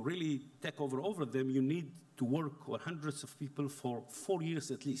order to really take over them, you need to work with hundreds of people for 4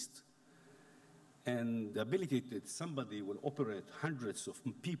 years at least. And the ability that somebody will operate hundreds of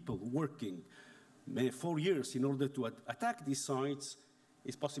people working 4 years in order to attack these sites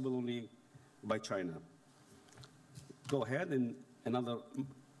is possible only by China. Go ahead, and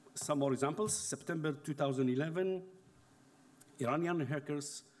some more examples. September 2011, Iranian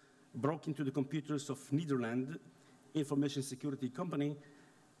hackers broke into the computers of Netherlands information security company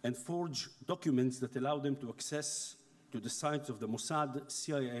and forged documents that allowed them to access to the sites of the Mossad,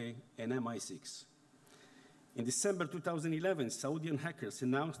 CIA, and MI6. In December 2011, Saudi hackers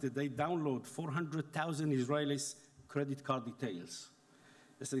announced that they download 400,000 Israelis' credit card details.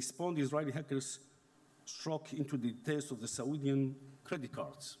 As a response, Israeli hackers struck into the details of the Saudi credit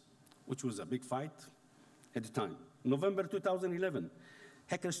cards, which was a big fight at the time. November 2011,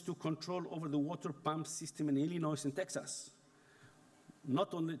 hackers took control over the water pump system in Illinois and Texas,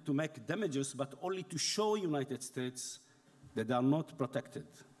 not only to make damages, but only to show United States that they are not protected,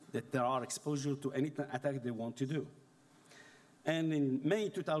 that there are exposure to any attack they want to do. And in May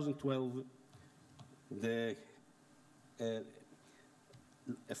 2012,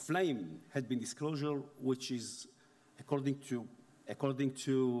 a flame had been disclosed, which is, according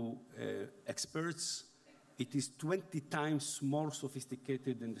to experts, it is 20 times more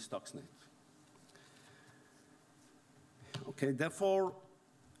sophisticated than the Stuxnet. Okay, therefore,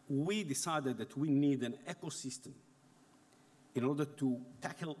 we decided that we need an ecosystem in order to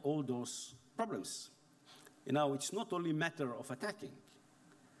tackle all those problems. You know, it's not only a matter of attacking.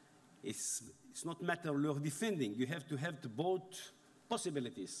 It's not a matter of defending. You have to have both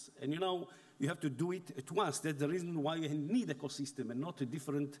possibilities. And you know, you have to do it at once. That's the reason why you need an ecosystem and not a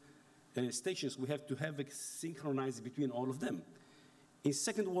different stations. We have to have it synchronized between all of them. In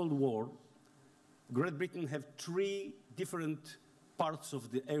Second World War, Great Britain have 3 different parts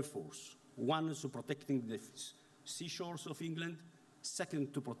of the Air Force. One is to protecting the seashores of England,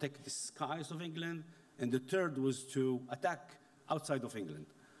 second to protect the skies of England, and the third was to attack outside of England.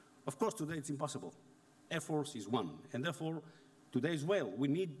 Of course, today it's impossible. Air Force is one, and therefore, today as well, we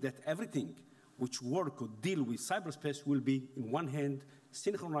need that everything which work or deal with cyberspace will be, in one hand,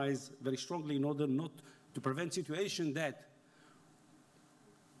 synchronized very strongly in order not to prevent situation that,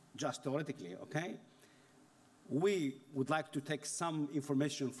 just theoretically, okay, we would like to take some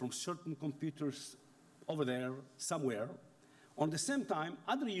information from certain computers over there, somewhere. On the same time,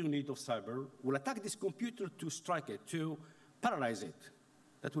 other unit of cyber will attack this computer to strike it, to paralyze it.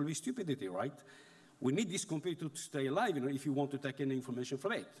 That will be stupidity, right? We need this computer to stay alive, you know, if you want to take any information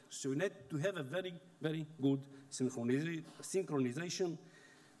from it. So we need to have a very, very good synchronization.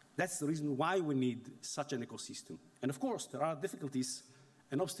 That's the reason why we need such an ecosystem. And of course, there are difficulties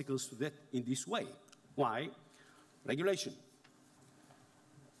and obstacles to that in this way. Why? Regulation.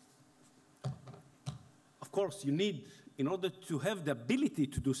 Of course, you need, in order to have the ability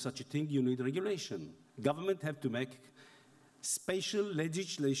to do such a thing, you need regulation. Government have to make special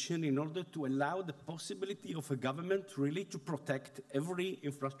legislation in order to allow the possibility of a government really to protect every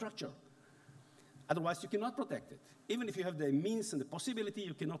infrastructure. Otherwise, you cannot protect it. Even if you have the means and the possibility,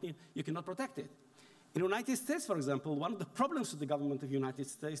 you cannot protect it. In the United States, for example, one of the problems of the government of the United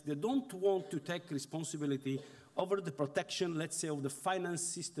States, they don't want to take responsibility over the protection, let's say, of the finance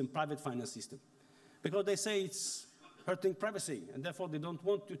system, private finance system, because they say it's hurting privacy, and therefore they don't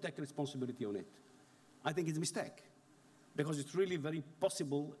want to take responsibility on it. I think it's a mistake, because it's really very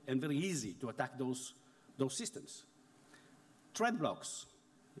possible and very easy to attack those systems. Threat blocks.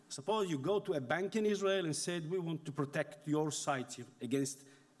 Suppose you go to a bank in Israel and said, we want to protect your site against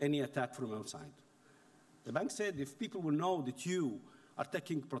any attack from outside. The bank said, if people will know that you are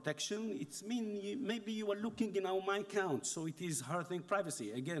taking protection, it means maybe you are looking in my account, so it is hurting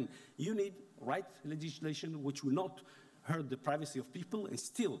privacy. Again, you need right legislation which will not hurt the privacy of people and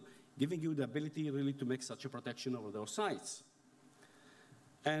still giving you the ability really to make such a protection over those sites.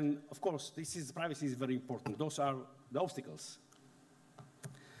 And of course, privacy is very important. Those are the obstacles.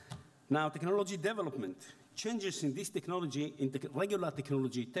 Now, technology development. Changes in this technology, in the regular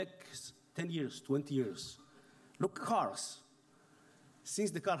technology, takes 10 years, 20 years. Look, cars.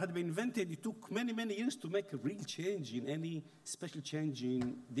 Since the car had been invented, it took many, many years to make a real change in any special change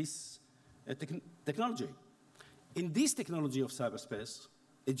in this technology. In this technology of cyberspace,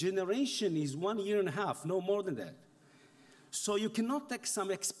 a generation is 1.5 years, no more than that. So you cannot take some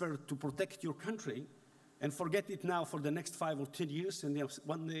expert to protect your country and forget it now for the next 5 or 10 years, and then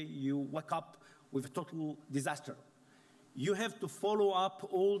one day you wake up with a total disaster. You have to follow up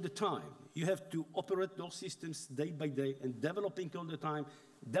all the time. You have to operate those systems day by day and developing all the time,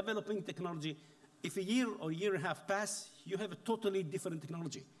 developing technology, If a year or a year and a half pass, you have a totally different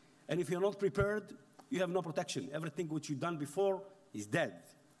technology. And if you're not prepared, you have no protection. Everything which you've done before is dead.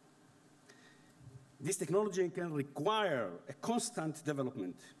 This technology can require a constant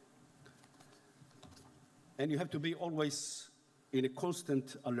development. And you have to be always in a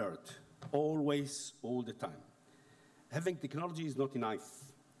constant alert, always, all the time. Having technology is not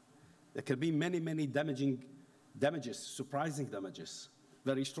enough. There can be many, many damages, surprising damages,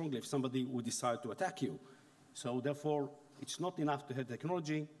 very strongly if somebody would decide to attack you. So therefore, it's not enough to have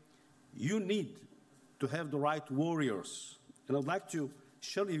technology. You need to have the right warriors. And I'd like to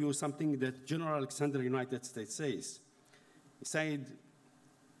show you something that General Alexander of the United States says. He said,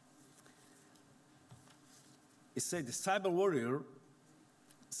 the cyber warrior,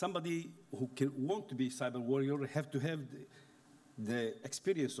 somebody who want to be a cyber warrior have to have the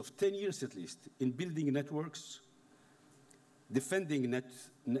experience of 10 years at least in building networks, defending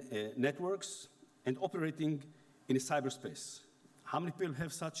networks, and operating in a cyberspace. How many people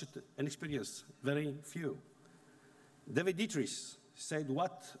have such an experience? Very few. David Dietrich said,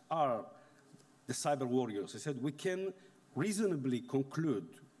 what are the cyber warriors? He said, we can reasonably conclude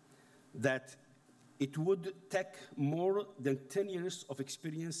that it would take more than 10 years of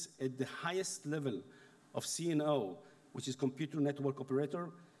experience at the highest level of CNO, which is computer network operator,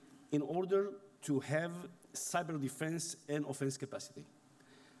 in order to have cyber defense and offense capacity.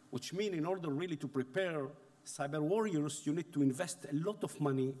 Which means in order really to prepare cyber warriors, you need to invest a lot of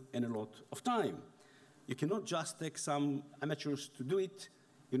money and a lot of time. You cannot just take some amateurs to do it.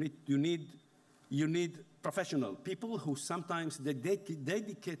 You need professional people who sometimes they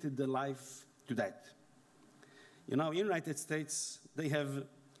dedicated their life to that. You know, in the United States, they have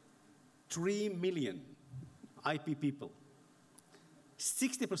 3 million IP people.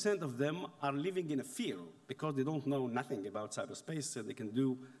 60% of them are living in a fear because they don't know nothing about cyberspace, so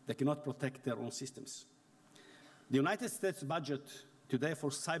they cannot protect their own systems. The United States budget today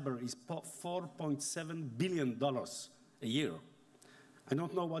for cyber is $4.7 billion a year. I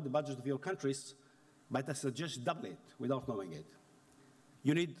don't know what the budget of your countries, but I suggest double it without knowing it.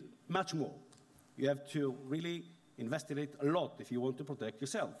 You need much more. You have to really investigate a lot if you want to protect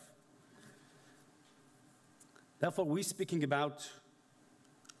yourself. Therefore, we're speaking about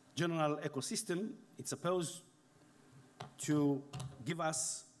general ecosystem. It's supposed to give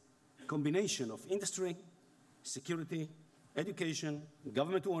us a combination of industry, security, education,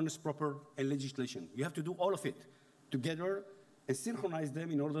 government awareness proper, and legislation. You have to do all of it together and synchronize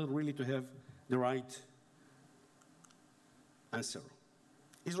them in order really to have the right answer.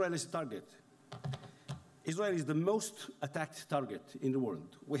 Israel is a target. Israel is the most attacked target in the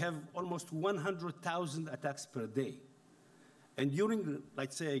world. We have almost 100,000 attacks per day. And during,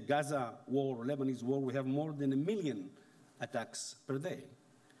 let's say, Gaza war or Lebanese war, we have more than 1 million attacks per day.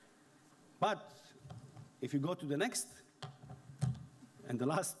 But if you go to the next, and the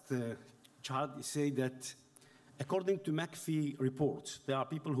last chart, you say that according to McAfee reports, there are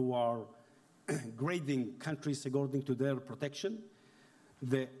people who are grading countries according to their protection.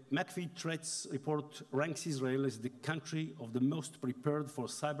 The McAfee threats report ranks Israel as the country of the most prepared for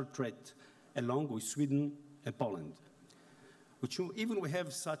cyber threat, along with Sweden and Poland. Which even we have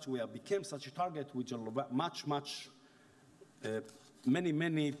become such a target, which are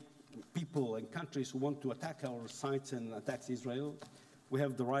many people and countries who want to attack our sites and attack Israel. We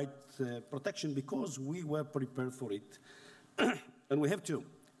have the right protection because we were prepared for it. And we have to.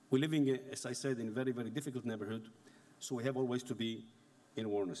 We're living, as I said, in a very, very difficult neighborhood, so we have always to be in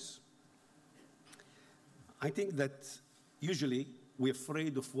awareness. I think that usually we're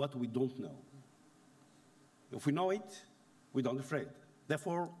afraid of what we don't know. If we know it, we don't afraid.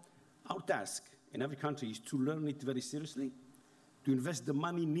 Therefore, our task in every country is to learn it very seriously, to invest the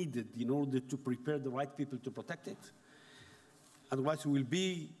money needed in order to prepare the right people to protect it. Otherwise, we will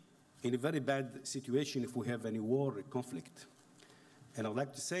be in a very bad situation if we have any war or conflict. And I would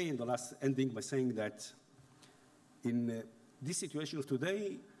like to say in the last ending by saying that in this situation of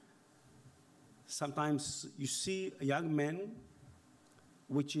today, sometimes you see a young man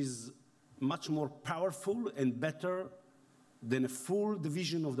which is much more powerful and better than a full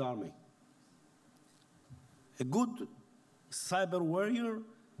division of the army. A good cyber warrior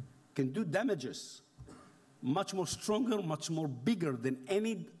can do damages much more stronger, much more bigger than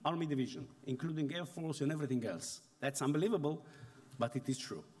any army division, including Air Force and everything else. That's unbelievable, but it is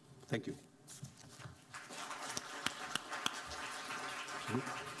true. Thank you.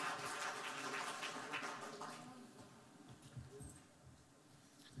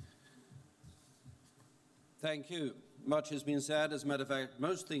 Thank you. Much has been said. As a matter of fact,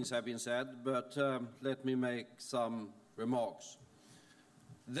 most things have been said, but let me make some remarks.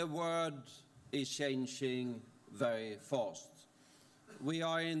 The word is changing very fast. We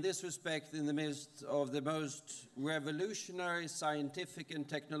are in this respect in the midst of the most revolutionary scientific and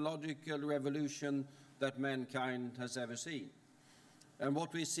technological revolution that mankind has ever seen. And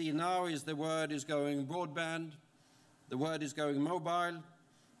what we see now is the word is going broadband, the word is going mobile,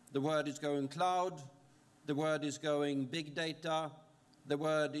 the word is going cloud, the word is going big data, the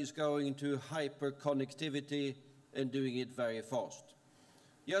word is going to hyper-connectivity and doing it very fast.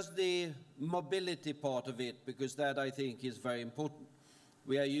 Just the mobility part of it, because that I think is very important.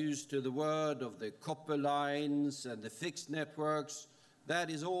 We are used to the word of the copper lines and the fixed networks. That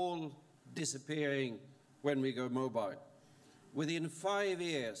is all disappearing when we go mobile. Within 5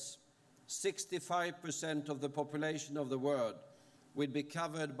 years, 65% of the population of the world will be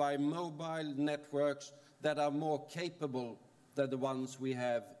covered by mobile networks that are more capable than the ones we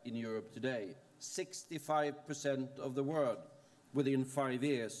have in Europe today. 65% of the world within 5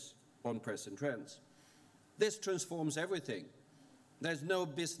 years on present trends. This transforms everything. There's no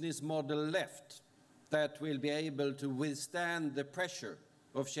business model left that will be able to withstand the pressure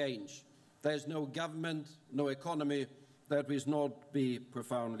of change. There's no government, no economy that will not be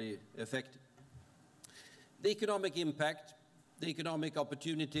profoundly affected. The economic impact, the economic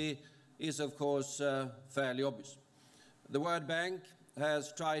opportunity is, of course, fairly obvious. The World Bank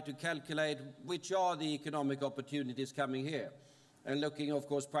has tried to calculate which are the economic opportunities coming here, and looking, of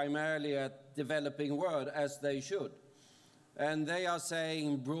course, primarily at developing world, as they should. And they are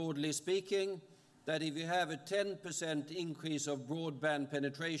saying, broadly speaking, that if you have a 10% increase of broadband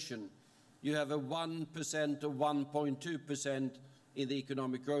penetration, you have a 1% or 1.2% in the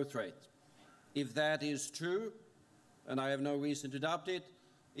economic growth rate. If that is true, and I have no reason to doubt it,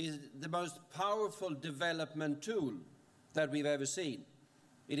 is the most powerful development tool that we've ever seen.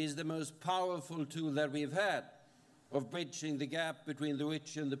 It is the most powerful tool that we've had of bridging the gap between the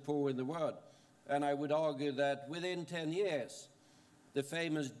rich and the poor in the world. And I would argue that within 10 years, the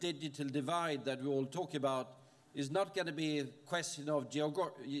famous digital divide that we all talk about is not going to be a question of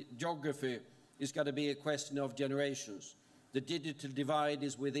geography, it's going to be a question of generations. The digital divide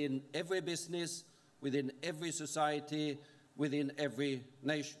is within every business, within every society, within every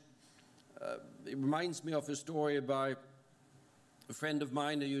nation. It reminds me of a story by a friend of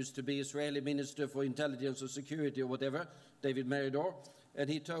mine who used to be Israeli Minister for Intelligence or Security or whatever, David Meridor, and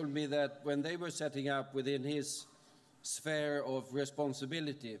he told me that when they were setting up within his sphere of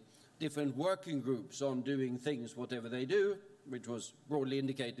responsibility different working groups on doing things, whatever they do, which was broadly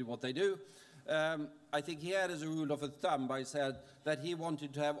indicated what they do, I think he had as a rule of thumb, I said, that he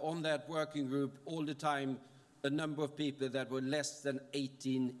wanted to have on that working group all the time a number of people that were less than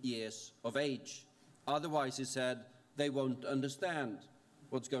 18 years of age. Otherwise, he said, they won't understand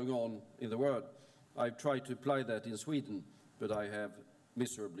what's going on in the world. I've tried to apply that in Sweden, but I have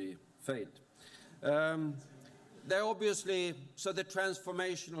miserably failed. They're obviously, so the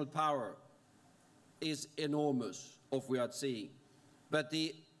transformational power is enormous of what we are seeing, but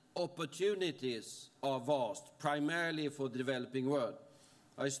the opportunities are vast, primarily for the developing world.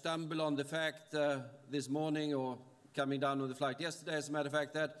 I stumbled on the fact this morning, or coming down on the flight yesterday, as a matter of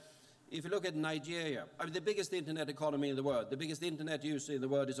fact, that if you look at Nigeria, I mean, the biggest internet economy in the world, the biggest internet user in the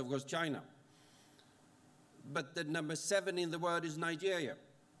world is, of course, China. But the number 7 in the world is Nigeria.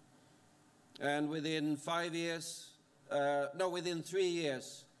 And within 5 years, within 3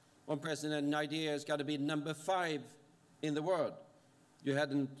 years, on President, Nigeria is going to be number 5 in the world. You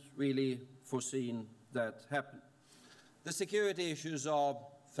hadn't really foreseen that happen. The security issues are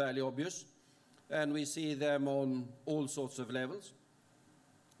fairly obvious, and we see them on all sorts of levels.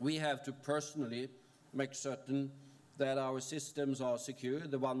 We have to personally make certain that our systems are secure,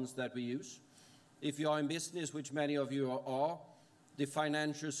 the ones that we use. If you are in business, which many of you are, the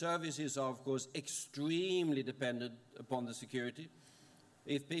financial services are, of course, extremely dependent upon the security.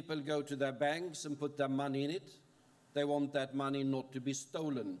 If people go to their banks and put their money in it, they want that money not to be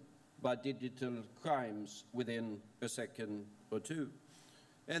stolen by digital crimes within a second or two.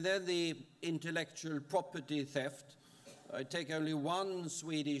 And then the intellectual property theft. I take only one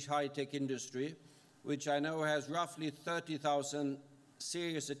Swedish high-tech industry, which I know has roughly 30,000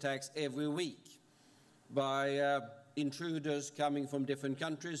 serious attacks every week by intruders coming from different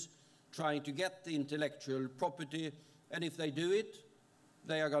countries trying to get the intellectual property, and if they do it,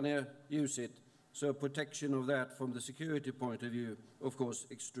 they are going to use it. So protection of that from the security point of view, of course,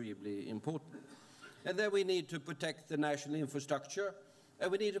 extremely important. And then we need to protect the national infrastructure,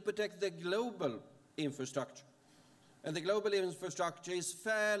 and we need to protect the global infrastructure. And the global infrastructure is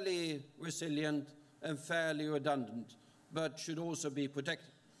fairly resilient and fairly redundant, but should also be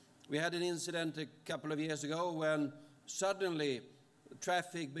protected. We had an incident a couple of years ago when suddenly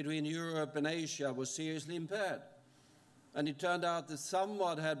traffic between Europe and Asia was seriously impaired. And it turned out that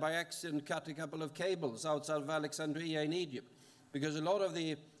someone had by accident cut a couple of cables outside of Alexandria in Egypt, because a lot of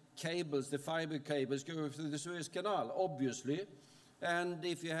the cables, the fiber cables, go through the Suez Canal, obviously. And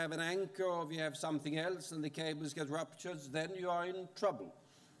if you have an anchor or if you have something else and the cables get ruptured, then you are in trouble.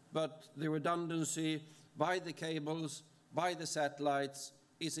 But the redundancy by the cables, by the satellites,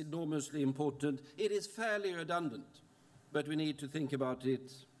 is enormously important. It is fairly redundant, but we need to think about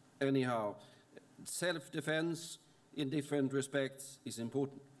it anyhow. Self-defense in different respects is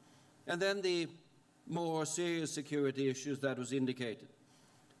important. And then the more serious security issues that was indicated.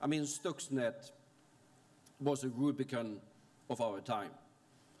 I mean, Stuxnet was a Rubicon of our time.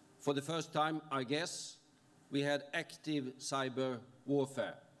 For the first time, I guess, we had active cyber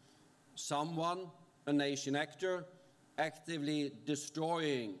warfare. Someone, a nation actor, actively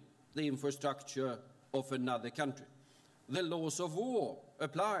destroying the infrastructure of another country. The laws of war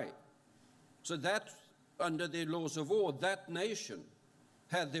apply. So that, under the laws of war, that nation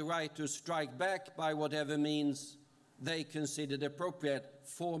had the right to strike back by whatever means they considered appropriate,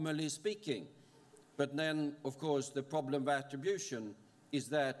 formally speaking. But then, of course, the problem of attribution is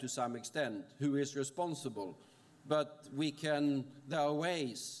there to some extent. Who is responsible? But there are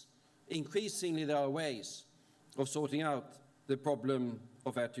ways, increasingly there are ways of sorting out the problem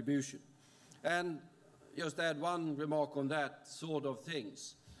of attribution. And just add one remark on that sort of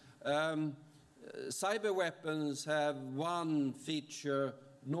things. Cyber weapons have one feature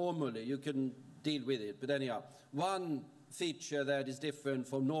normally, you can deal with it, but anyhow, one feature that is different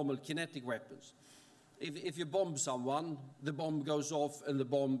from normal kinetic weapons. If you bomb someone, the bomb goes off and the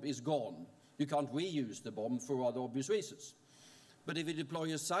bomb is gone. You can't reuse the bomb for other obvious reasons. But if you deploy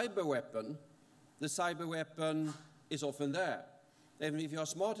a cyber weapon, the cyber weapon is often there. And if you are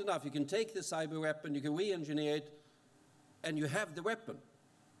smart enough, you can take the cyber weapon, you can re-engineer it, and you have the weapon.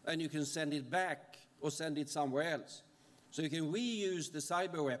 And you can send it back or send it somewhere else. So you can reuse the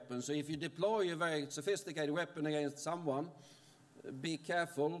cyber weapon. So if you deploy a very sophisticated weapon against someone, be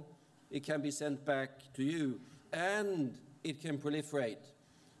careful, it can be sent back to you. And it can proliferate.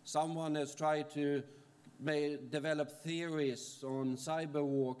 Someone has tried to develop theories on cyber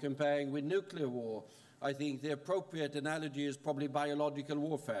war comparing with nuclear war. I think the appropriate analogy is probably biological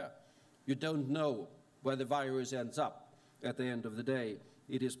warfare. You don't know where the virus ends up at the end of the day.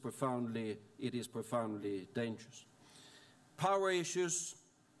 It is profoundly dangerous. Power issues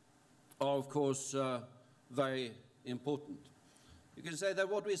are, of course, very important. You can say that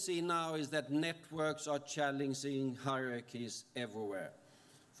what we see now is that networks are challenging hierarchies everywhere,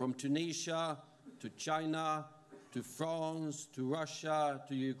 from Tunisia to China, to France, to Russia,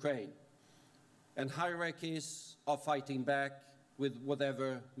 to Ukraine. And hierarchies are fighting back with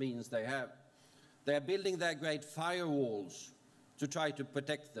whatever means they have. They are building their great firewalls to try to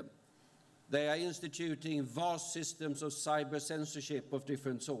protect them. They are instituting vast systems of cyber censorship of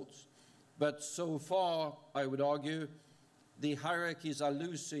different sorts. But so far, I would argue, the hierarchies are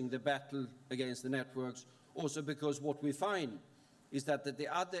losing the battle against the networks, also because what we find is that at the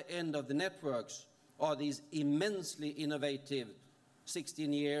other end of the networks are these immensely innovative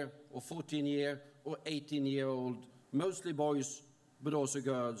 16-year or 14-year or 18-year-old, mostly boys, but also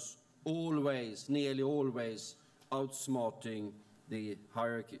girls, always, nearly always, outsmarting the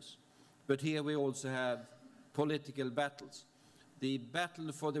hierarchies. But here we also have political battles. The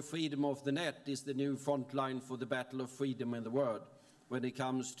battle for the freedom of the net is the new front line for the battle of freedom in the world when it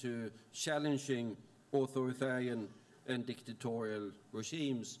comes to challenging authoritarian and dictatorial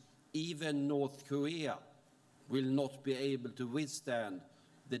regimes. Even North Korea will not be able to withstand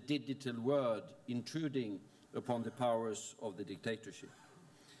the digital world intruding upon the powers of the dictatorship.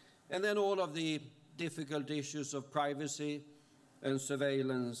 And then all of the difficult issues of privacy and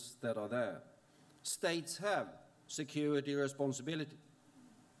surveillance that are there. States have security responsibility.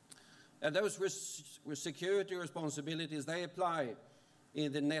 And those security responsibilities, they apply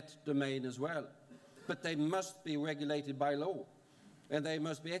in the net domain as well. But they must be regulated by law. And they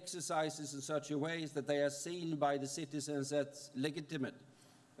must be exercised in such a way that they are seen by the citizens as legitimate.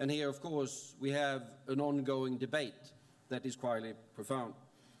 And here, of course, we have an ongoing debate that is quite profound.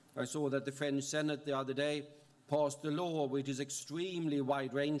 I saw that the French Senate the other day passed a law which is extremely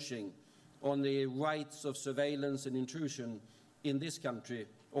wide-ranging on the rights of surveillance and intrusion in this country,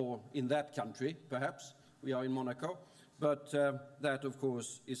 or in that country, perhaps. We are in Monaco. But that, of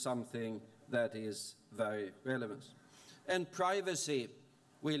course, is something that is very relevant. And privacy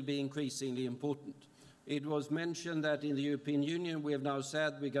will be increasingly important. It was mentioned that in the European Union, we have now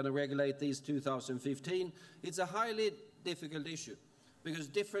said we're going to regulate these 2015. It's a highly difficult issue because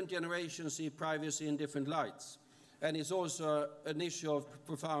different generations see privacy in different lights. and it's also an issue of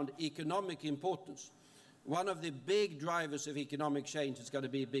profound economic importance. One of the big drivers of economic change is going to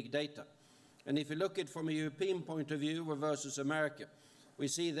be big data. And if you look at it from a European point of view versus America, we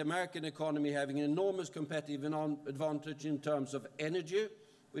see the American economy having an enormous competitive advantage in terms of energy,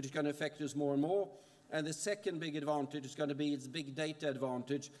 which is going to affect us more and more. And the second big advantage is going to be its big data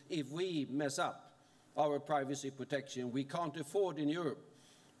advantage. If we mess up our privacy protection, we can't afford in Europe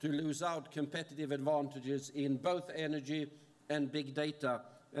to lose out competitive advantages in both energy and big data,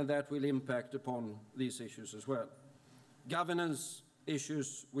 and that will impact upon these issues as well. Governance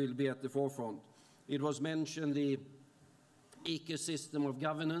issues will be at the forefront. It was mentioned the ecosystem of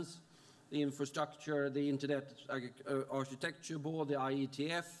governance, the infrastructure, the Internet Architecture Board, the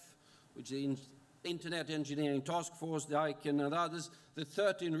IETF, which is the Internet Engineering Task Force, the ICANN and others, the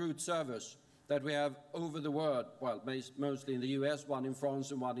 13 root servers that we have over the world, well, mostly in the US, one in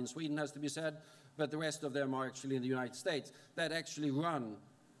France and one in Sweden has to be said, but the rest of them are actually in the United States, that actually run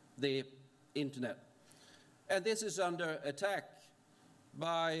the Internet. And this is under attack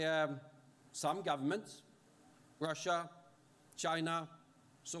by some governments, Russia, China,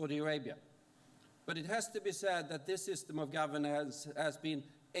 Saudi Arabia. But it has to be said that this system of governance has been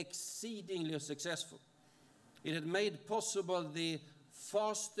exceedingly successful. It had made possible the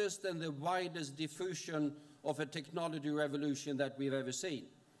fastest and the widest diffusion of a technology revolution that we've ever seen.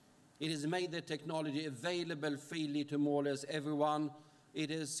 It has made the technology available freely to more or less everyone. It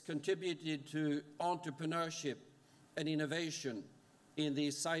has contributed to entrepreneurship and innovation in the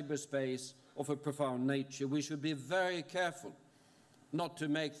cyberspace of a profound nature. We should be very careful not to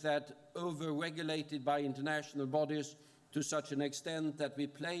make that over-regulated by international bodies to such an extent that we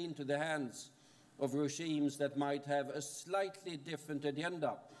play into the hands of regimes that might have a slightly different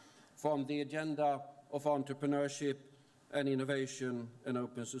agenda from the agenda of entrepreneurship and innovation and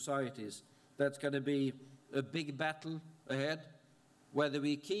open societies. That's going to be a big battle ahead, whether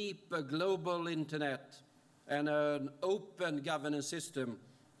we keep a global internet and an open governance system,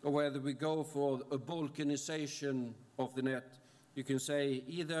 or whether we go for a balkanization of the net. You can say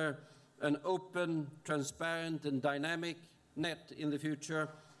either an open, transparent, and dynamic net in the future,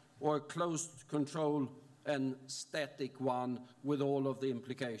 or a closed control and static one with all of the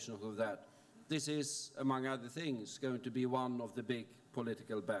implications of that. This is, among other things, going to be one of the big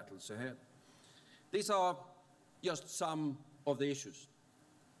political battles ahead. These are just some of the issues.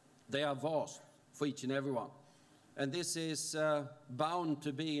 They are vast for each and every one. And this is bound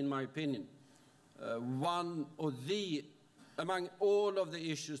to be, in my opinion, one of the, among all of the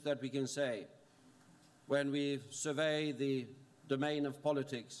issues that we can say, when we survey the domain of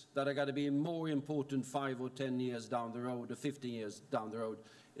politics, that are going to be more important 5 or 10 years down the road, or 15 years down the road,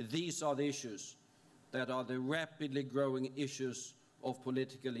 these are the issues that are the rapidly growing issues of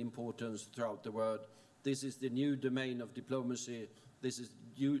political importance throughout the world. This is the new domain of diplomacy. This is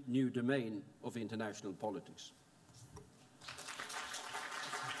the new domain of international politics.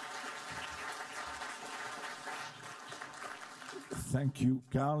 Thank you,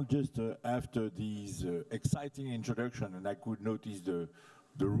 Carl. Just after this exciting introduction, and I could notice the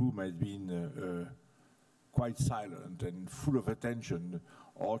room has been quite silent and full of attention.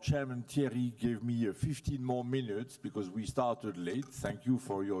 Our chairman, Thierry, gave me 15 more minutes because we started late. Thank you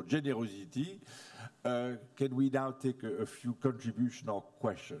for your generosity. Can we now take a few contributions or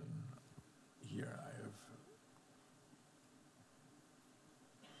questions? Here I have.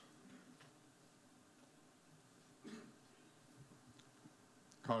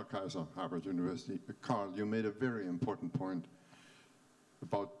 Carl Kaiser, Harvard University. Carl, you made a very important point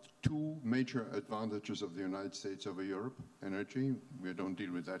about two major advantages of the United States over Europe: energy, we don't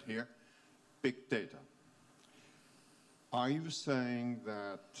deal with that here, big data. Are you saying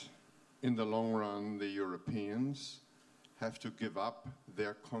that in the long run the Europeans have to give up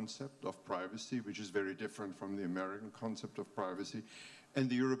their concept of privacy, which is very different from the American concept of privacy, and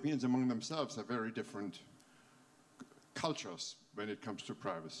the Europeans among themselves have very different cultures when it comes to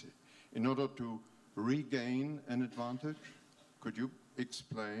privacy? In order to regain an advantage, could you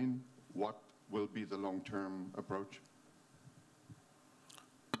explain what will be the long-term approach?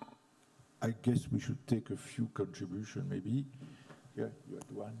 I guess we should take a few contributions, maybe. Yeah, you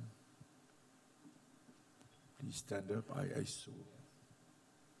had one. Please stand up. I saw.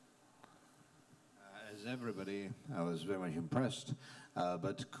 As everybody, I was very much impressed.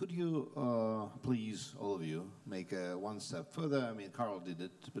 But could you, please, all of you, make one step further? I mean, Carl did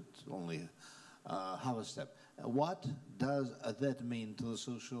it, but only half a step. What does that mean to the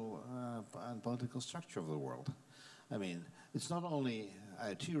social and political structure of the world? I mean, it's not only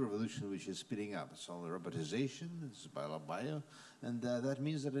IT revolution which is speeding up. It's all the robotization, it's bio, and that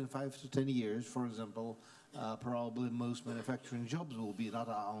means that in 5 to 10 years, for example, probably most manufacturing jobs will be not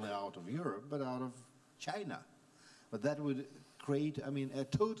only out of Europe, but out of China. But that would create, I mean, a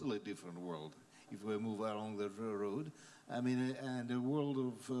totally different world if we move along the road. I mean, and a world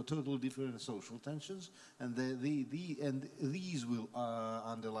of totally different social tensions, and these will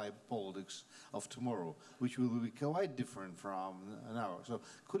underlie politics of tomorrow, which will be quite different from now. So,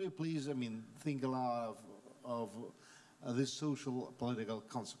 could you please, I mean, think a lot of the social political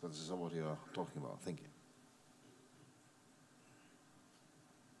consequences of what you are talking about? Thank you.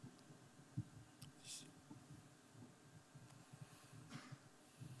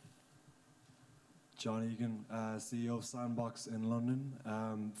 John Egan, CEO of Sandbox in London.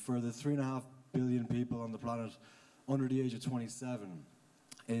 For the 3.5 billion people on the planet under the age of 27,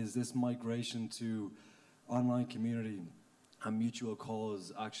 is this migration to online community and mutual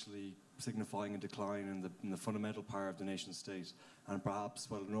cause actually signifying a decline in the fundamental power of the nation state, and perhaps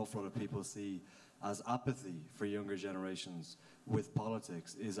what an awful lot of people see as apathy for younger generations with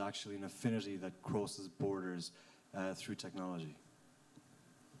politics is actually an affinity that crosses borders through technology?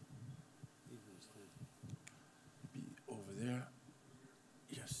 There.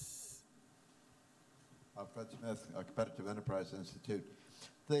 Yes. Fred Smith, Competitive Enterprise Institute.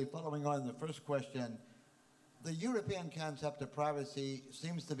 Following on the first question, the European concept of privacy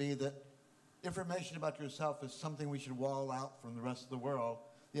seems to be that information about yourself is something we should wall out from the rest of the world.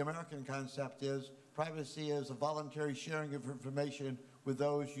 The American concept is privacy is a voluntary sharing of information with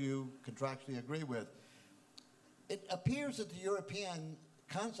those you contractually agree with. It appears that the European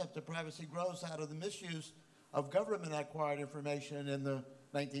concept of privacy grows out of the misuse of government-acquired information in the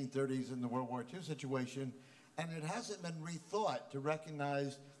 1930s and the World War II situation, and it hasn't been rethought to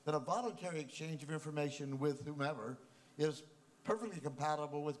recognize that a voluntary exchange of information with whomever is perfectly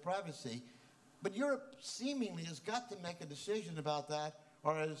compatible with privacy. But Europe seemingly has got to make a decision about that,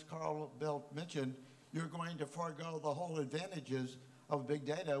 or as Carl Bill mentioned, you're going to forego the whole advantages of big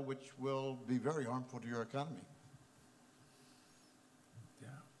data, which will be very harmful to your economy.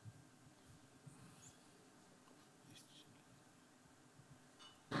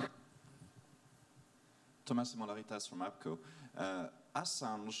 Thomas Molaritas from APCO.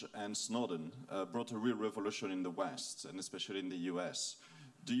 Assange and Snowden brought a real revolution in the West, and especially in the US.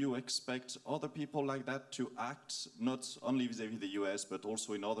 Do you expect other people like that to act, not only vis-à-vis the US, but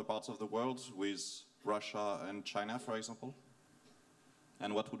also in other parts of the world, with Russia and China, for example?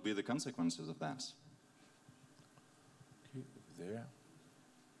 And what would be the consequences of that? Okay, there.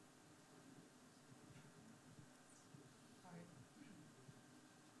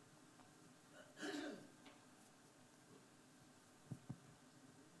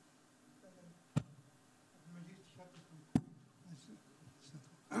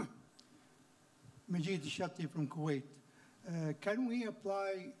 Majid Shatti from Kuwait. Can we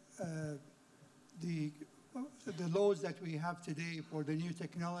apply the laws that we have today for the new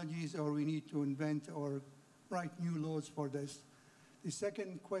technologies, or we need to invent or write new laws for this? The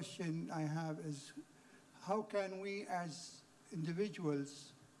second question I have is, how can we as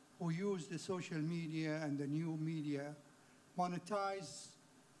individuals who use the social media and the new media monetize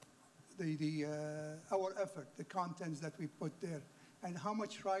our effort, the contents that we put there, and how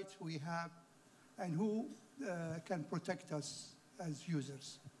much rights we have, and who can protect us as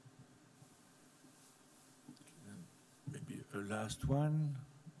users? Maybe a last one,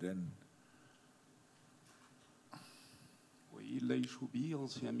 then. Oui, Lay Choubi,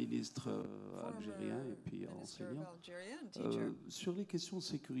 ancien ministre algérien et puis enseignant. Sur les questions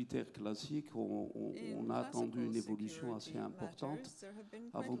sécuritaires classiques, on a attendu une évolution assez importante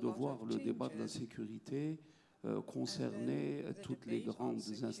avant de voir le débat de la sécurité concerner toutes les grandes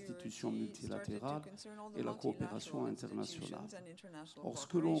institutions multilatérales et la coopération internationale. Or, ce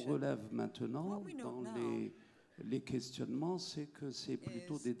que l'on relève maintenant dans les questionnements, c'est que c'est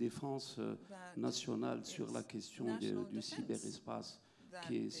plutôt des défenses nationales sur la question du cyberespace,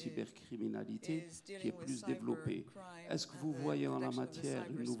 qui est cybercriminalité, qui est plus développée. Est-ce que vous voyez en la matière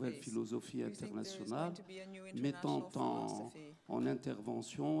une nouvelle philosophie internationale mettant en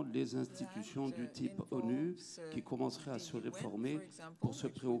intervention les institutions du type ONU qui commenceraient à se réformer pour se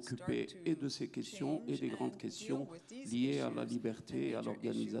préoccuper et de ces questions et des grandes questions liées à la liberté et à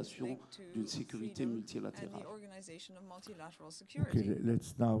l'organisation d'une sécurité multilatérale? Okay,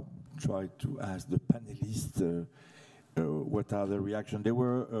 let's now try to ask the panelists what are the reactions. There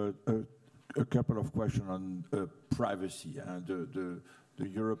were a couple of questions on privacy and the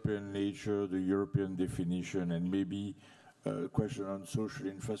European nature, the European definition, and maybe a question on social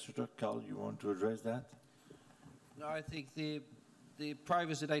infrastructure. Carl, you want to address that? No, I think the the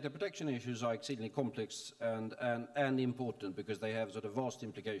privacy data protection issues are exceedingly complex and important because they have sort of vast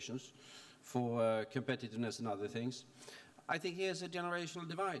implications for competitiveness and other things. I think here's a generational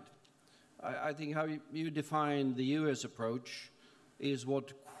divide. I think how you define the US approach is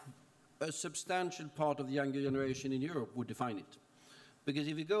what a substantial part of the younger generation in Europe would define it. Because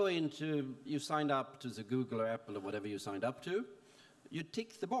if you go into, you signed up to the Google or Apple or whatever you signed up to, you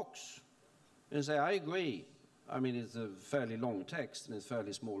tick the box and say, I agree. I mean, it's a fairly long text and it's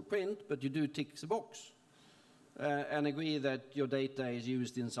fairly small print, but you do tick the box and agree that your data is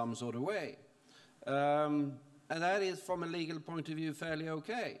used in some sort of way. And that is, from a legal point of view, fairly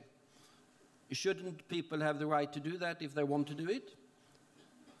okay. Shouldn't people have the right to do that if they want to do it?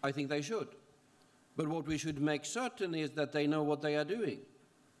 I think they should. But what we should make certain is that they know what they are doing.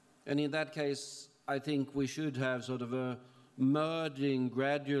 And in that case, I think we should have sort of a merging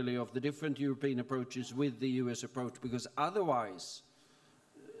gradually of the different European approaches with the US approach, because otherwise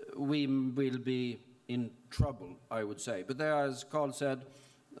we will be in trouble, I would say. But there, as Carl said,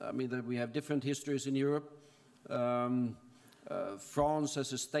 I mean, that we have different histories in Europe. France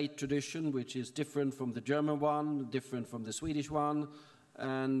has a state tradition which is different from the German one, different from the Swedish one,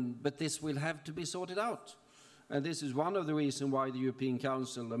 but this will have to be sorted out. And this is one of the reasons why the European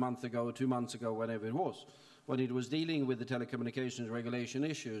Council a month ago, or 2 months ago, whenever it was, when it was dealing with the telecommunications regulation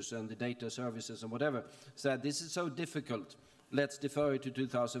issues and the data services and whatever, said this is so difficult, let's defer it to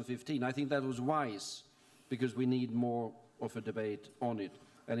 2015. I think that was wise, because we need more of a debate on it.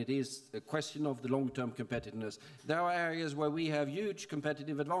 And it is a question of the long-term competitiveness. There are areas where we have huge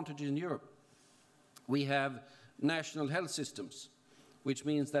competitive advantages in Europe. We have national health systems, which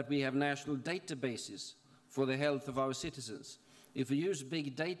means that we have national databases for the health of our citizens. If we use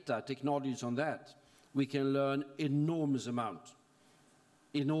big data technologies on that, we can learn enormous amount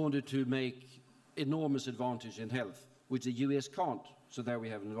in order to make enormous advantage in health, which the US can't. So there we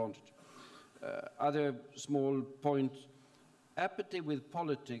have an advantage. Other small point, apathy with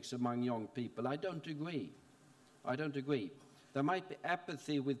politics among young people, I don't agree. I don't agree. There might be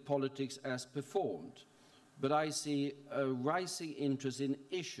apathy with politics as performed, but I see a rising interest in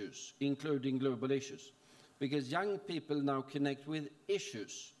issues, including global issues, because young people now connect with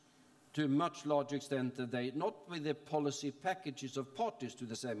issues to a much larger extent than they, not with the policy packages of parties to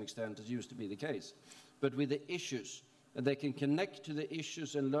the same extent as used to be the case, but with the issues. And they can connect to the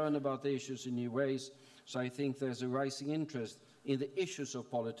issues and learn about the issues in new ways. So I think there's a rising interest in the issues of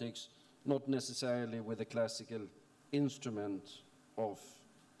politics, not necessarily with the classical instrument of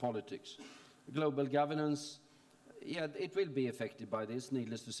politics. Global governance, yeah, it will be affected by this,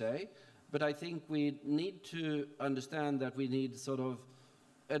 needless to say. But I think we need to understand that we need sort of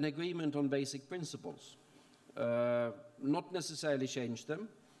an agreement on basic principles, not necessarily change them.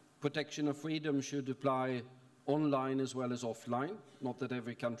 Protection of freedom should apply online as well as offline, not that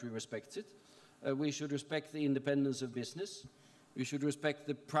every country respects it. We should respect the independence of business. We should respect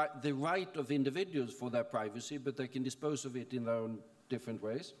the right of individuals for their privacy, but they can dispose of it in their own different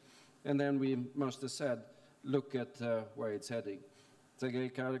ways. And then we must, as said, look at where it's heading. Sergei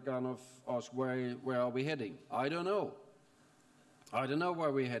Karaganov asked, where are we heading? I don't know. I don't know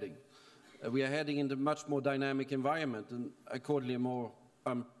where we're heading. We are heading into a much more dynamic environment and accordingly more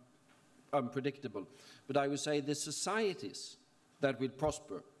unpredictable. But I would say the societies that will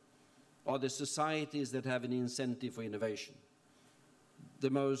prosper are the societies that have an incentive for innovation. The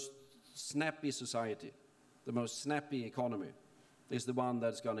most snappy society, the most snappy economy is the one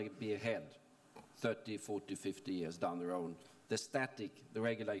that's going to be ahead 30, 40, 50 years down the road. The static, the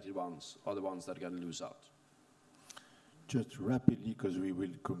regulated ones are the ones that are going to lose out. Just rapidly, because we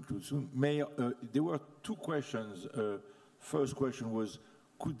will conclude soon. Mayor, there were two questions. First question was,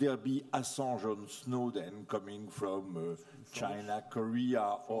 could there be Assange on Snowden coming from China,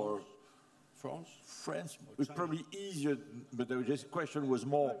 Korea, or France? France. It's probably easier, but the question was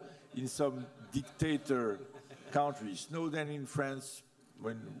more in some dictator countries. Snowden in France,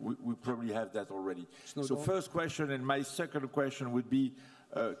 when we probably have that already. So first question, and my second question would be,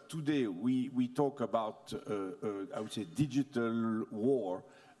 today we talk about, I would say, digital war.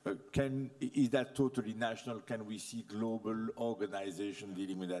 Is that totally national? Can we see global organization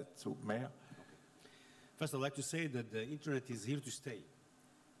dealing with that? So, Mayor? First, I'd like to say that the internet is here to stay.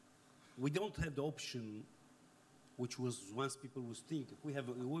 We don't have the option, which was once people would think, we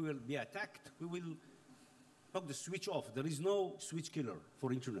will be attacked, we will knock the switch off. There is no switch killer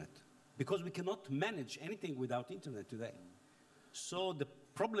for internet, because we cannot manage anything without internet today. So the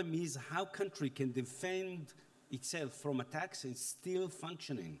problem is how country can defend itself from attacks and still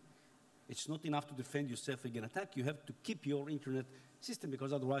functioning. It's not enough to defend yourself against attack. You have to keep your internet system,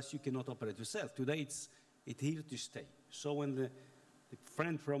 because otherwise you cannot operate yourself. Today it's here to stay. So when The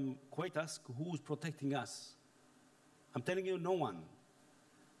friend from Kuwait asked, who's protecting us? I'm telling you, no one.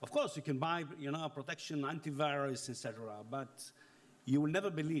 Of course, you can buy, protection, antivirus, etc., but you will never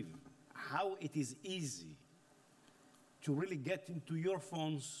believe how it is easy to really get into your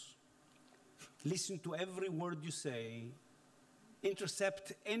phones, listen to every word you say,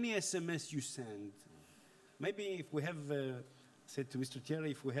 intercept any SMS you send. Maybe if we have, said to Mr.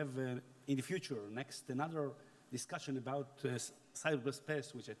 Thierry, if we have in the future, another discussion about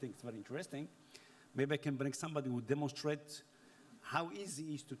cyberspace, which I think is very interesting, maybe I can bring somebody who demonstrate how easy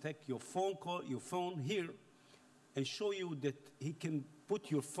it is to take your phone here, and show you that he can put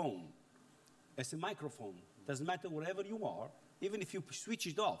your phone as a microphone. Doesn't matter wherever you are, even if you switch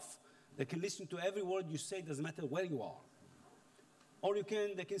it off, they can listen to every word you say, doesn't matter where you are. Or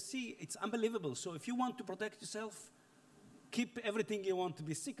they can see, it's unbelievable. So if you want to protect yourself, keep everything you want to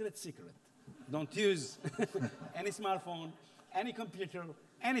be secret. Don't use any smartphone, any computer,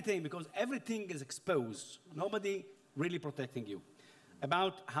 anything, because everything is exposed. Nobody really protecting you.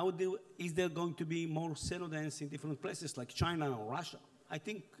 About is there going to be more Senodens in different places like China or Russia? I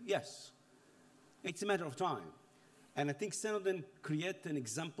think yes. It's a matter of time. And I think Senoden create an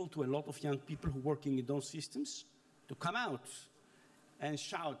example to a lot of young people who are working in those systems to come out and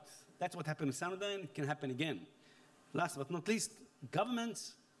shout. That's what happened with Senoden. It can happen again. Last but not least,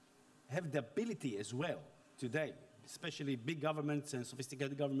 governments have the ability as well today, especially big governments and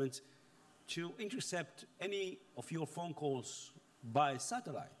sophisticated governments, to intercept any of your phone calls by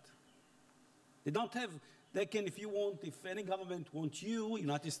satellite. They can, if any government wants you,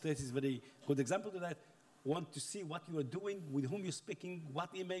 United States is a very good example to that, want to see what you are doing, with whom you're speaking, what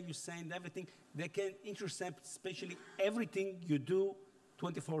email you send, everything, they can intercept especially everything you do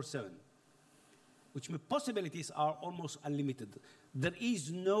 24/7, which possibilities are almost unlimited. There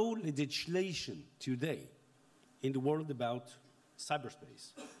is no legislation today in the world about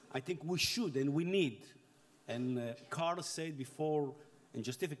cyberspace. I think we should and we need, and Carl said before, and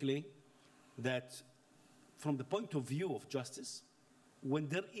justifiably, that from the point of view of justice, when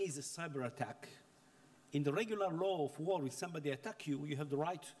there is a cyber attack, in the regular law of war, if somebody attacks you, you have the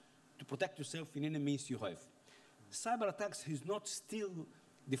right to protect yourself in any means you have. Cyber attacks is not still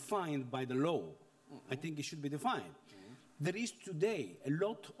defined by the law. I think it should be defined. There is today a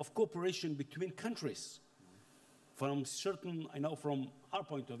lot of cooperation between countries. From our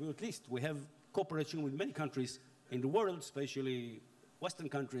point of view at least, we have cooperation with many countries in the world, especially Western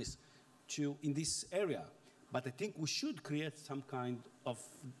countries, in this area. But I think we should create some kind of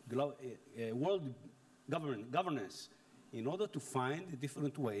world governance in order to find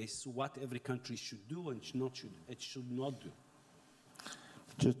different ways what every country should do and should not do.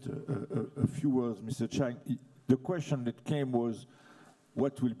 Just a few words, Mr. Chang. The question that came was,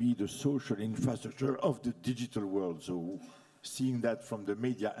 what will be the social infrastructure of the digital world? So seeing that from the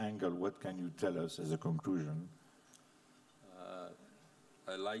media angle, what can you tell us as a conclusion?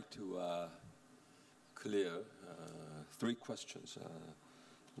 I'd like to clear 3 questions.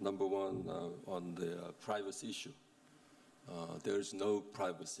 Number one, on the privacy issue. There is no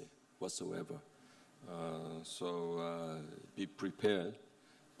privacy whatsoever. So be prepared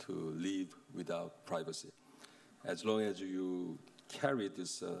to live without privacy. As long as you carry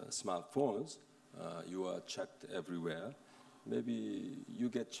these smartphones, you are checked everywhere. Maybe you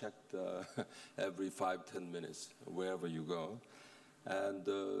get checked every 5-10 minutes, wherever you go. And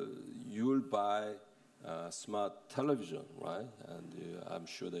you'll buy smart television, right? And I'm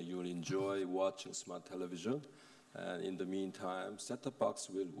sure that you'll enjoy watching smart television. And in the meantime, set-top box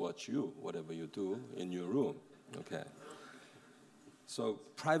will watch you, whatever you do in your room, okay? So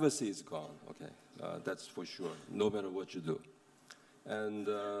privacy is gone, okay? That's for sure, no matter what you do. And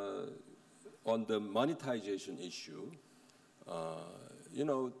on the monetization issue,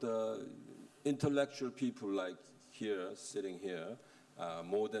 the intellectual people like sitting here,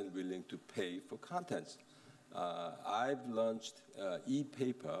 more than willing to pay for contents. I've launched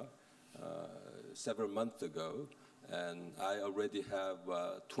e-paper several months ago, and I already have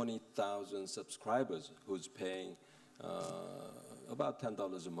 20,000 subscribers who's paying about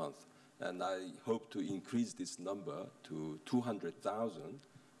 $10 a month. And I hope to increase this number to 200,000,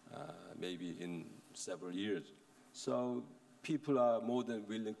 maybe in several years. So people are more than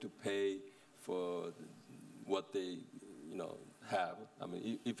willing to pay for what they have. I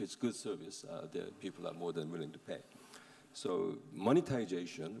mean, if it's good service, the people are more than willing to pay. So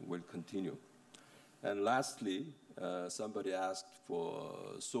monetization will continue. And lastly, somebody asked for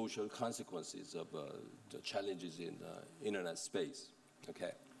social consequences of the challenges in internet space.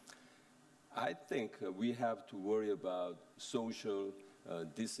 Okay. I think we have to worry about social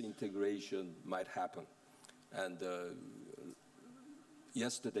disintegration might happen. And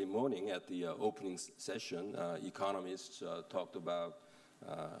yesterday morning at the opening session, economists talked about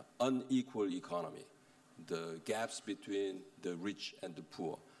unequal economy, the gaps between the rich and the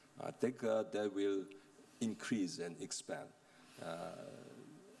poor. I think that will increase and expand.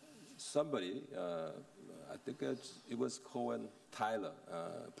 Somebody, I think it was Cohen Tyler,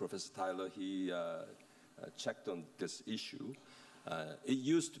 Professor Tyler, he checked on this issue. It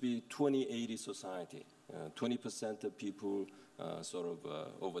used to be 20-80 society, 20% of people sort of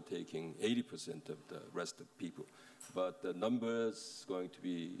overtaking 80% of the rest of people. But the numbers going to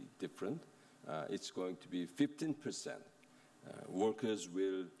be different. It's going to be 15%. Workers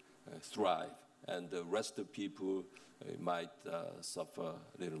will thrive, and the rest of people might suffer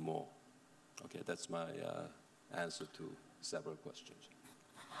a little more. Okay, that's my answer to several questions.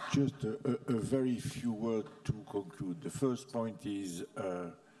 Just a very few words to conclude. The first point is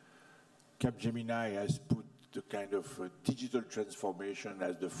Capgemini has put the kind of digital transformation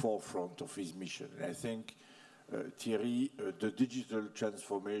at the forefront of his mission. And I think, Thierry, the digital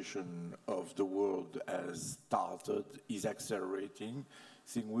transformation of the world has started, is accelerating. I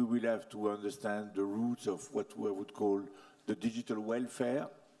think we will have to understand the roots of what we would call the digital welfare,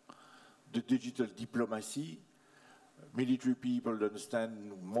 the digital diplomacy. Military people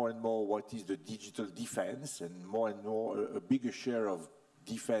understand more and more what is the digital defense, and more a bigger share of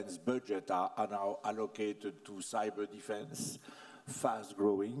defense budget are now allocated to cyber defense, fast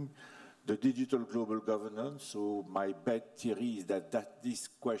growing. The digital global governance, so my bet, Thierry, is that this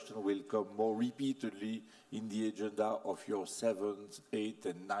question will come more repeatedly in the agenda of your 7th, 8th,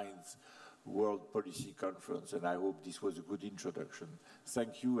 and 9th World Policy Conference, and I hope this was a good introduction.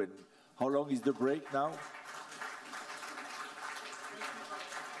 Thank you, and how long is the break now?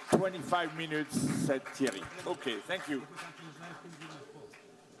 25 minutes, said Thierry. Okay, thank you.